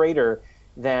much greater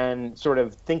than sort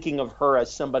of thinking of her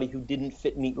as somebody who didn't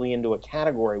fit neatly into a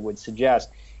category would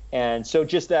suggest. And so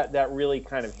just that really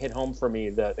kind of hit home for me,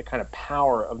 the kind of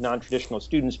power of non-traditional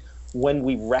students when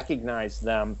we recognize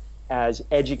them as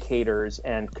educators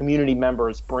and community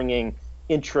members bringing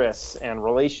interests and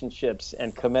relationships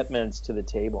and commitments to the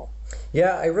table.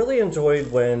 Yeah, I really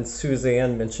enjoyed when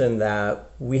Suzanne mentioned that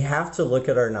we have to look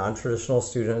at our non-traditional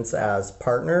students as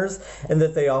partners and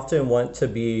that they often want to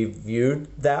be viewed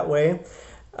that way.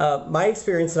 My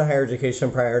experience in higher education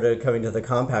prior to coming to the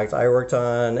Compact, I worked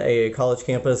on a college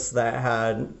campus that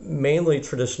had mainly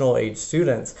traditional age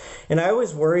students. And I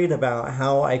always worried about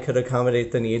how I could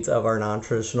accommodate the needs of our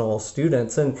non-traditional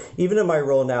students. And even in my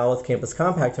role now with Campus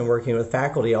Compact and working with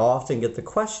faculty, I'll often get the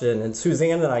question, and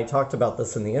Suzanne and I talked about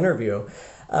this in the interview,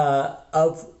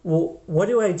 what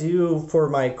do I do for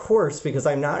my course? Because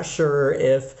I'm not sure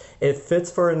if it fits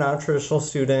for a non-traditional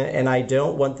student, and I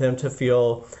don't want them to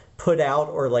feel put out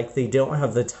or like they don't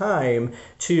have the time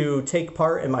to take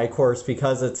part in my course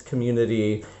because it's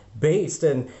community based.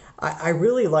 And I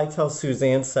really liked how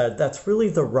Suzanne said that's really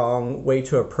the wrong way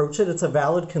to approach it. It's a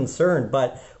valid concern,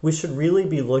 but we should really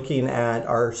be looking at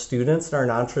our students and our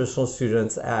non-traditional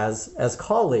students as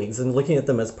colleagues and looking at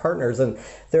them as partners. And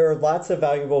there are lots of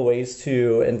valuable ways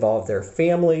to involve their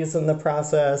families in the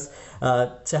process,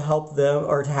 to help them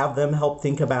or to have them help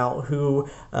think about who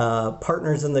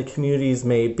partners in the communities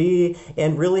may be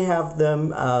and really have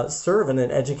them serve in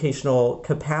an educational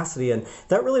capacity. And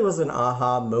that really was an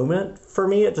aha moment for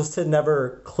me. It just had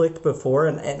never clicked before.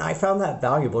 And I found that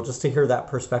valuable just to hear that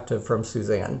perspective from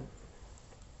Suzanne.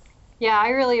 Yeah, I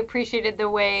really appreciated the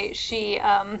way she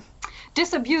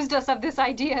disabused us of this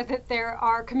idea that there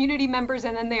are community members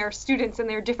and then there are students and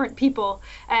they're different people.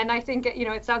 And I think,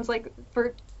 it sounds like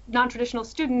for non-traditional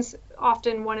students,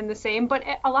 often one and the same. But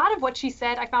a lot of what she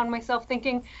said, I found myself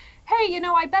thinking, hey,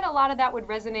 I bet a lot of that would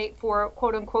resonate for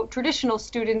quote unquote traditional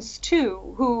students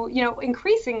too, who,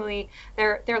 increasingly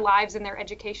their lives and their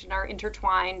education are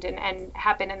intertwined and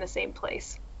happen in the same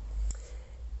place.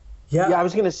 Yeah, I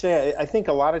was going to say, I think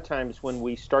a lot of times when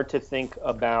we start to think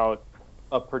about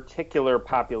a particular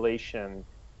population,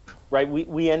 right,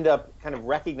 we end up kind of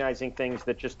recognizing things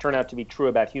that just turn out to be true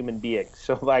about human beings.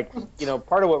 So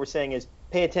part of what we're saying is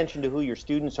pay attention to who your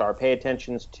students are, pay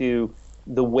attention to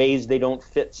the ways they don't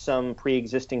fit some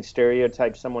pre-existing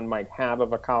stereotype someone might have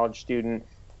of a college student,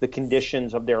 the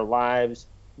conditions of their lives,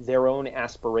 their own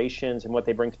aspirations and what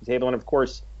they bring to the table. And of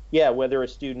course, whether a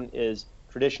student is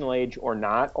traditional age or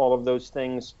not, all of those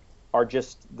things are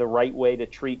just the right way to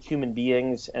treat human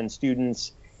beings and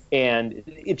students And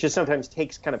it just sometimes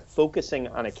takes kind of focusing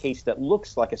on a case that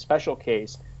looks like a special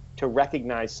case to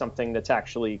recognize something that's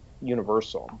actually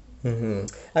universal. Mm-hmm.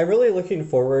 I'm really looking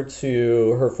forward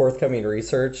to her forthcoming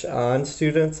research on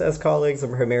students as colleagues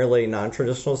and primarily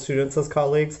non-traditional students as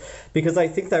colleagues, because I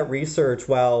think that research,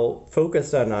 while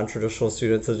focused on non-traditional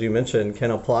students, as you mentioned, can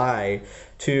apply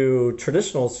to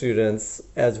traditional students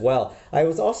as well. I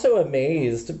was also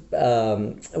amazed,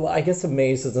 well, I guess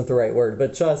amazed isn't the right word,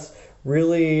 but just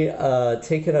really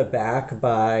taken aback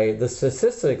by the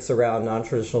statistics around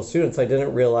non-traditional students. I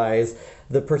didn't realize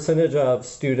the percentage of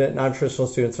non-traditional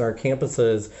students in our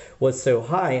campuses was so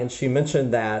high, and she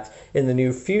mentioned that in the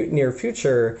near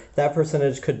future, that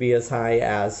percentage could be as high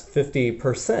as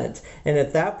 50%. And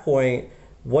at that point,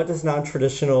 what does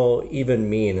non-traditional even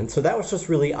mean? And so that was just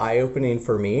really eye-opening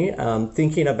for me,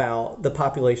 thinking about the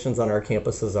populations on our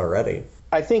campuses already.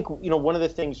 I think, one of the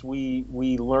things we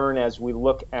learn as we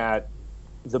look at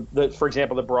for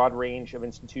example, the broad range of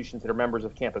institutions that are members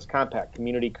of Campus Compact,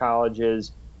 community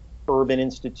colleges, urban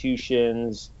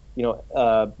institutions,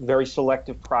 very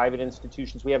selective private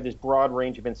institutions. We have this broad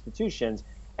range of institutions,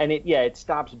 and it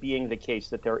stops being the case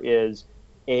that there is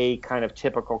a kind of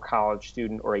typical college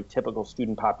student or a typical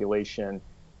student population.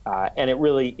 And it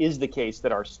really is the case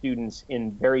that our students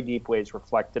in very deep ways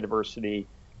reflect the diversity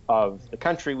of the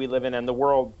country we live in and the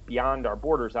world beyond our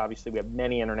borders. Obviously, we have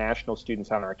many international students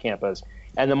on our campus.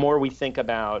 And the more we think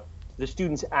about the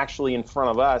students actually in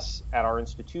front of us at our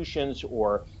institutions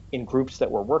or in groups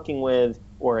that we're working with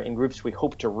or in groups we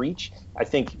hope to reach, I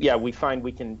think, we find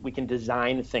we can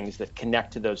design things that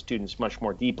connect to those students much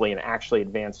more deeply and actually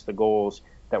advance the goals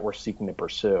that we're seeking to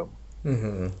pursue.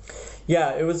 Mm-hmm.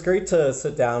 Yeah, it was great to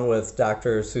sit down with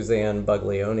Dr. Suzanne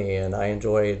Buglione, and I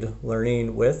enjoyed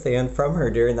learning with and from her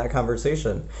during that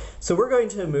conversation. So we're going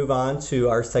to move on to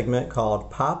our segment called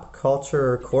Pop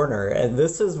Culture Corner, and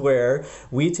this is where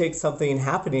we take something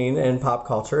happening in pop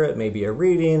culture. It may be a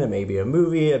reading, it may be a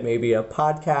movie, it may be a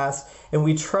podcast, and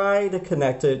we try to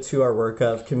connect it to our work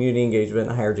of community engagement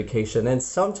and higher education. And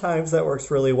sometimes that works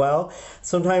really well.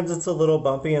 Sometimes it's a little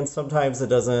bumpy, and sometimes it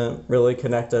doesn't really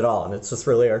connect at all. And it's just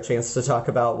really our chance to talk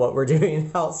about what we're doing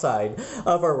outside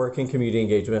of our work in community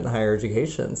engagement and higher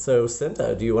education. So,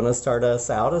 Cinta, do you want to start us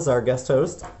out as our guest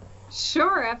host?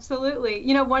 Sure, absolutely.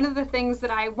 One of the things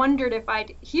that I wondered if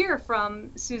I'd hear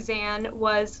from Suzanne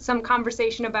was some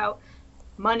conversation about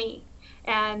money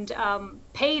and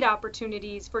paid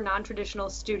opportunities for non-traditional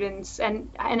students and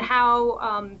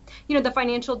how the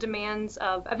financial demands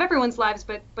of everyone's lives,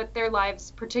 but their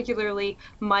lives particularly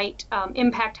might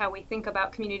impact how we think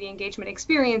about community engagement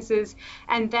experiences.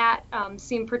 And that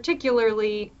seemed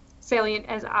particularly salient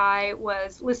as I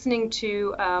was listening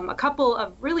to a couple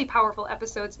of really powerful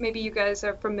episodes. Maybe you guys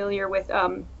are familiar with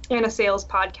Anna Sale's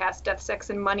podcast, Death,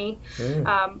 Sex, and Money.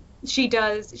 She did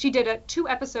a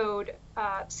 2-episode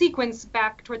sequence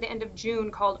back toward the end of June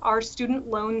called Our Student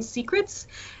Loan Secrets.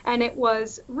 And it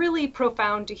was really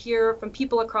profound to hear from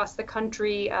people across the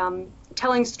country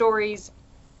telling stories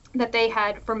that they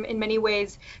had, in many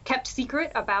ways, kept secret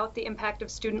about the impact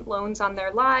of student loans on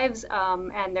their lives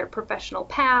and their professional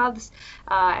paths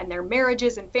and their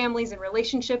marriages and families and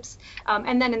relationships.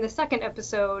 And then in the second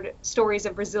episode, stories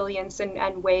of resilience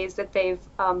and ways that they've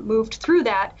moved through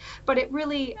that. But it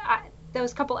really,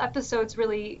 those couple episodes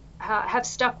really have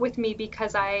stuck with me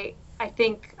because I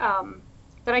think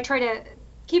that I try to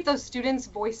keep those students'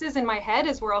 voices in my head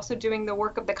as we're also doing the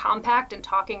work of the Compact and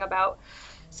talking about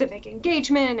civic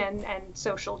engagement and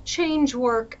social change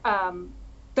work.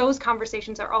 Those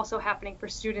conversations are also happening for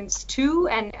students too,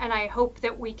 and I hope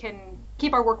that we can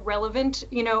keep our work relevant,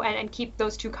 and keep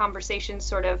those two conversations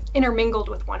sort of intermingled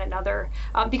with one another,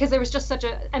 because there was just such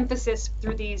an emphasis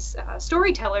through these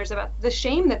storytellers about the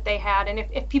shame that they had, and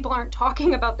if people aren't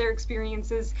talking about their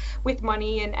experiences with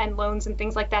money and loans and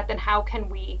things like that, then how can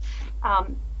we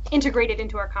integrate it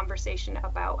into our conversation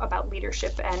about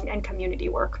leadership and community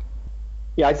work?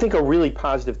 Yeah, I think a really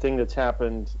positive thing that's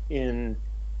happened in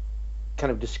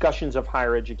kind of discussions of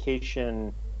higher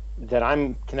education that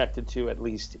I'm connected to, at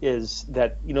least, is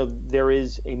that, there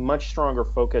is a much stronger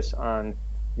focus on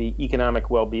the economic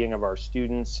well-being of our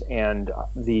students and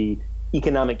the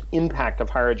economic impact of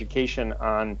higher education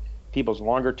on people's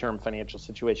longer-term financial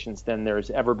situations than there's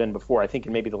ever been before. I think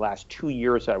in maybe the last 2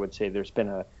 years, I would say there's been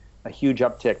a huge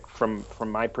uptick from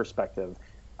my perspective.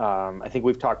 I think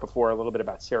we've talked before a little bit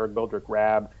about Sarah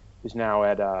Goldrick-Rab, who's now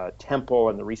at Temple,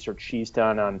 and the research she's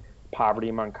done on poverty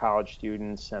among college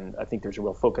students. And I think there's a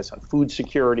real focus on food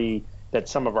security that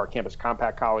some of our Campus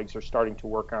Compact colleagues are starting to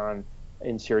work on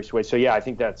in serious ways. So yeah, I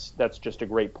think that's just a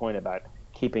great point about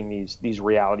keeping these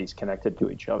realities connected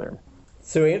to each other.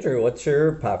 So Andrew, what's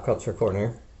your pop culture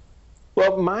corner?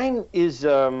 Well, mine is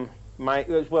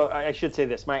I should say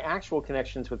this. My actual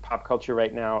connections with pop culture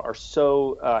right now are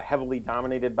so heavily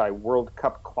dominated by World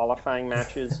Cup qualifying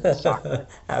matches in soccer.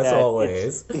 As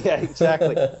always. Yeah,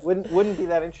 exactly. Wouldn't be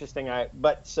that interesting.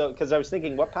 Because I was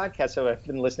thinking, what podcasts have I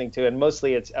been listening to, and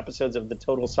mostly it's episodes of the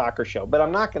Total Soccer Show. But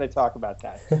I'm not going to talk about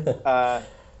that.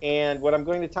 And what I'm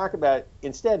going to talk about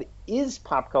instead is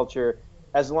pop culture,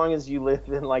 as long as you live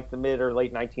in like the mid or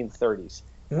late 1930s.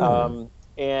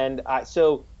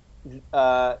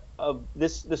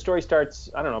 The story starts,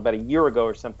 I don't know, about a year ago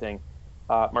or something.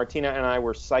 Martina and I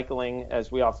were cycling,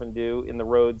 as we often do, in the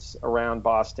roads around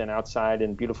Boston, outside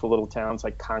in beautiful little towns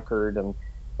like Concord and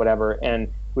whatever.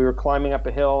 And we were climbing up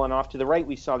a hill, and off to the right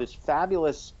we saw this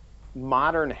fabulous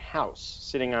modern house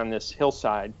sitting on this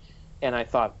hillside. And I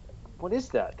thought, what is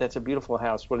that? That's a beautiful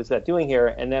house. What is that doing here?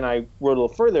 And then I rode a little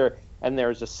further, and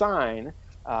there's a sign.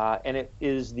 And it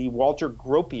is the Walter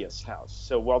Gropius house.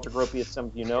 So Walter Gropius, some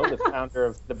of you know, the founder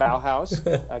of the Bauhaus,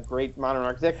 a great modern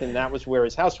architect, and that was where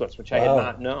his house was, which I had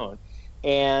not known.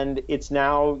 And it's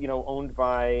now, owned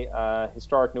by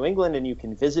Historic New England, and you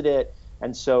can visit it.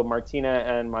 And so Martina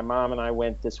and my mom and I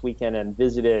went this weekend and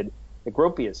visited the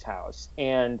Gropius house.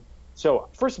 And so,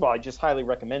 first of all, I just highly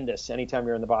recommend this anytime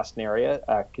you're in the Boston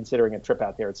area, considering a trip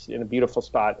out there. It's in a beautiful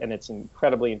spot, and it's an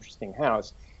incredibly interesting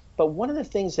house. But one of the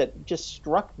things that just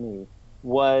struck me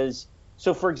was,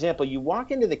 so for example, you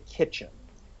walk into the kitchen,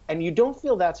 and you don't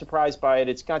feel that surprised by it.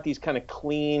 It's got these kind of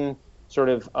clean sort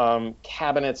of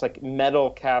cabinets, like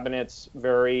metal cabinets,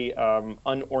 very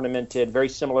unornamented, very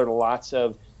similar to lots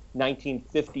of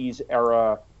 1950s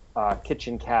era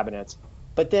kitchen cabinets.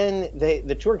 But then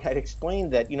the tour guide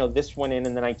explained that, this went in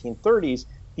the 1930s.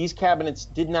 These cabinets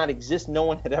did not exist. No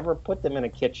one had ever put them in a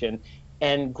kitchen.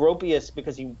 And Gropius,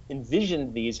 because he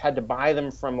envisioned these, had to buy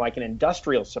them from like an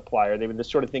industrial supplier. They were the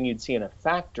sort of thing you'd see in a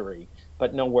factory,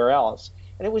 but nowhere else.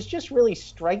 And it was just really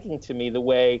striking to me the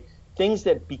way things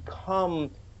that become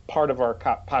part of our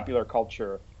popular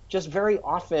culture, just very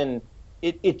often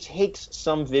it takes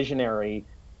some visionary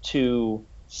to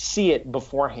see it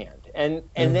beforehand. And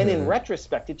then in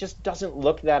retrospect, it just doesn't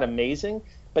look that amazing.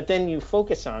 But then you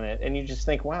focus on it and you just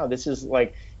think, wow, this is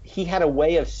like, he had a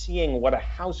way of seeing what a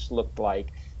house looked like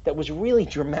that was really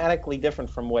dramatically different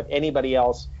from what anybody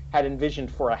else had envisioned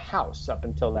for a house up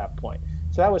until that point.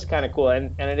 So that was kind of cool.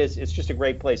 And it's just a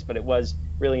great place, but it was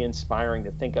really inspiring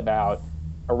to think about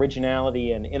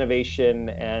originality and innovation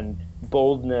and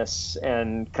boldness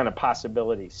and kind of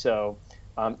possibility. So,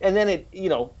 and then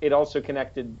it also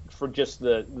connected for just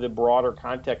the broader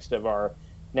context of our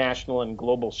national and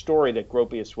global story that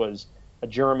Gropius was a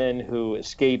German who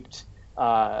escaped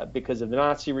because of the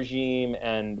Nazi regime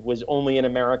and was only in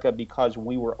America because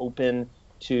we were open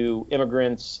to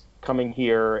immigrants coming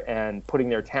here and putting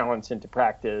their talents into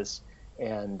practice.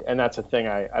 And that's a thing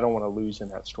I don't want to lose in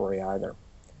that story either.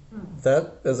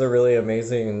 That is a really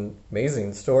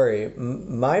amazing story.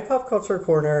 My pop culture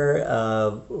corner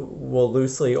will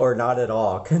loosely or not at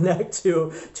all connect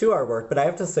to our work, but I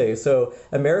have to say, so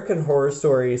American Horror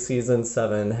Story season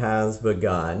 7 has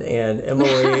begun, and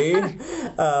Emily,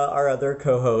 our other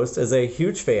co-host, is a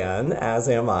huge fan, as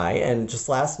am I. And just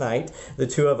last night, the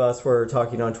two of us were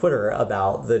talking on Twitter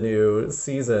about the new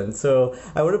season. So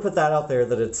I want to put that out there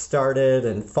that it started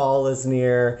and fall is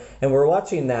near, and we're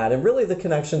watching that, and really the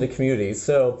connection to community.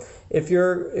 So if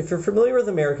you're familiar with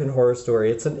American Horror Story,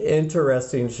 it's an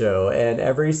interesting show, and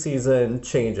every season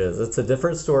changes. It's a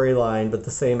different storyline, but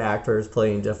the same actors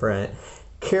playing different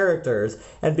characters.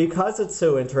 And because it's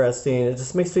so interesting, it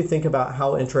just makes me think about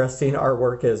how interesting our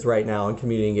work is right now in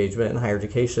community engagement and higher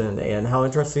education, and how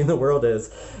interesting the world is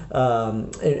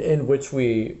in which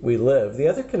we live. The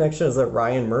other connection is that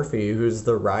Ryan Murphy, who's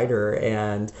the writer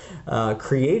and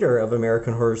creator of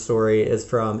American Horror Story, is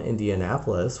from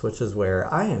Indianapolis, which is where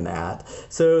I am at.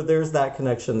 So there's that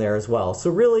connection there as well. So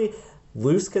really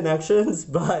loose connections,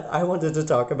 but I wanted to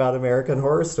talk about American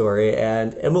Horror Story,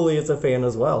 and Emily is a fan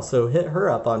as well, so hit her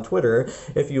up on Twitter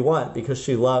if you want, because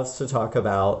she loves to talk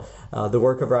about the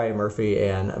work of Ryan Murphy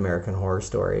and American Horror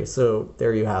Story. So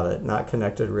there you have it, not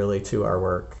connected really to our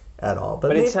work at all.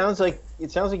 But it sounds like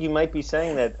you might be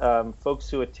saying that folks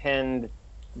who attend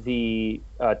the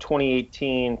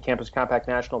 2018 Campus Compact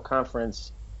National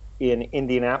Conference in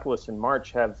Indianapolis in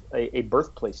March have a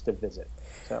birthplace to visit.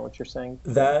 Is that what you're saying?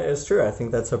 That is true. I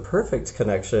think that's a perfect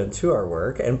connection to our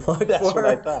work, and plug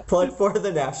for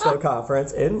the national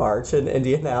conference in March in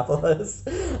Indianapolis,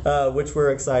 which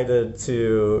we're excited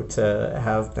to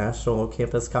have National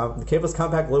Campus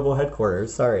Compact Global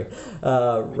Headquarters.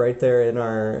 Right there in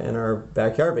our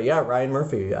backyard. But yeah, Ryan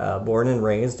Murphy, born and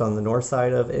raised on the north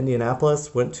side of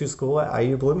Indianapolis, went to school at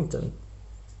IU Bloomington.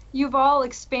 You've all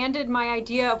expanded my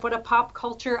idea of what a pop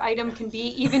culture item can be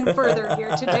even further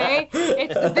here today.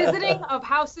 It's the visiting of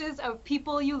houses of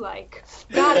people you like.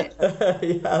 Got it.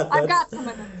 Yeah, I've got some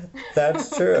of them.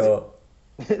 That's true.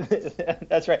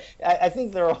 That's right. I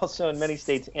think there are also in many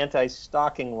states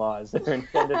anti-stalking laws that are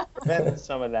intended to prevent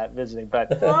some of that visiting. But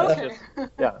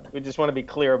we just want to be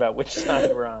clear about which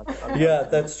side we're on. Yeah,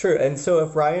 that's true. And so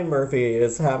if Ryan Murphy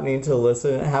happens to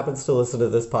listen to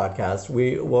this podcast,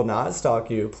 we will not stalk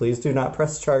you. Please do not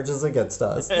press charges against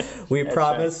us. We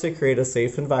promise to create a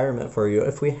safe environment for you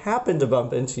if we happen to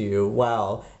bump into you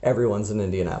while everyone's in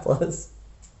Indianapolis.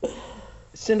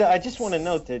 Cinda, I just want to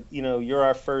note that, you're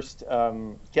our first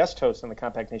guest host on the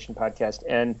Compact Nation podcast,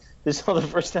 and this is the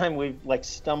first time we've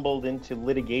stumbled into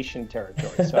litigation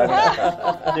territory. So I don't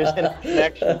know if there's any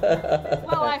connection.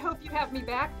 Well, I hope you have me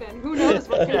back then. Who knows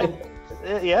what can happen?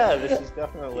 Yeah, this is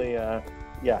definitely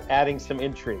adding some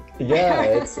intrigue. Yeah,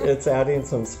 it's adding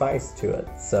some spice to it.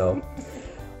 So.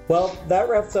 Well, that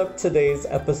wraps up today's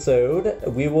episode.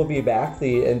 We will be back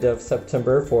the end of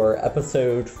September for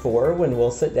episode 4 when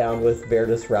we'll sit down with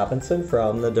Verdis Robinson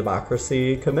from the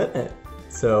Democracy Commitment.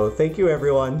 So thank you,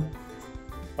 everyone.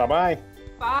 Bye-bye.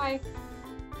 Bye.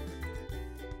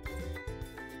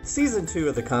 Season 2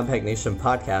 of the Compact Nation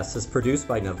podcast is produced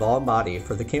by Naval Mahdi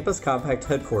for the Campus Compact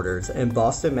headquarters in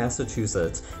Boston,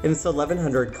 Massachusetts, and its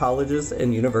 1,100 colleges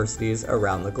and universities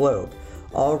around the globe.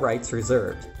 All rights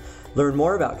reserved. Learn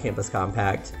more about Campus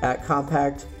Compact at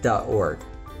compact.org.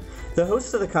 The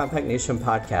hosts of the Compact Nation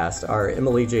podcast are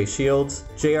Emily J. Shields,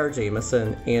 J.R.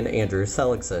 Jameson, and Andrew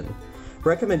Seligson.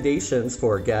 Recommendations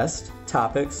for guests,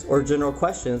 topics, or general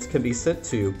questions can be sent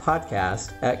to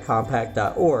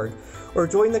podcast@compact.org or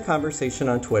join the conversation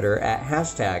on Twitter at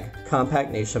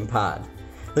 #CompactNationPod.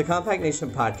 The Compact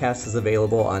Nation podcast is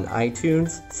available on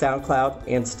iTunes, SoundCloud,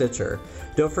 and Stitcher.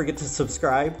 Don't forget to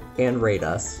subscribe and rate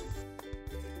us.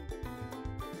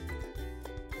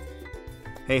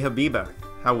 Hey Habiba,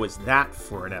 how was that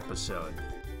for an episode?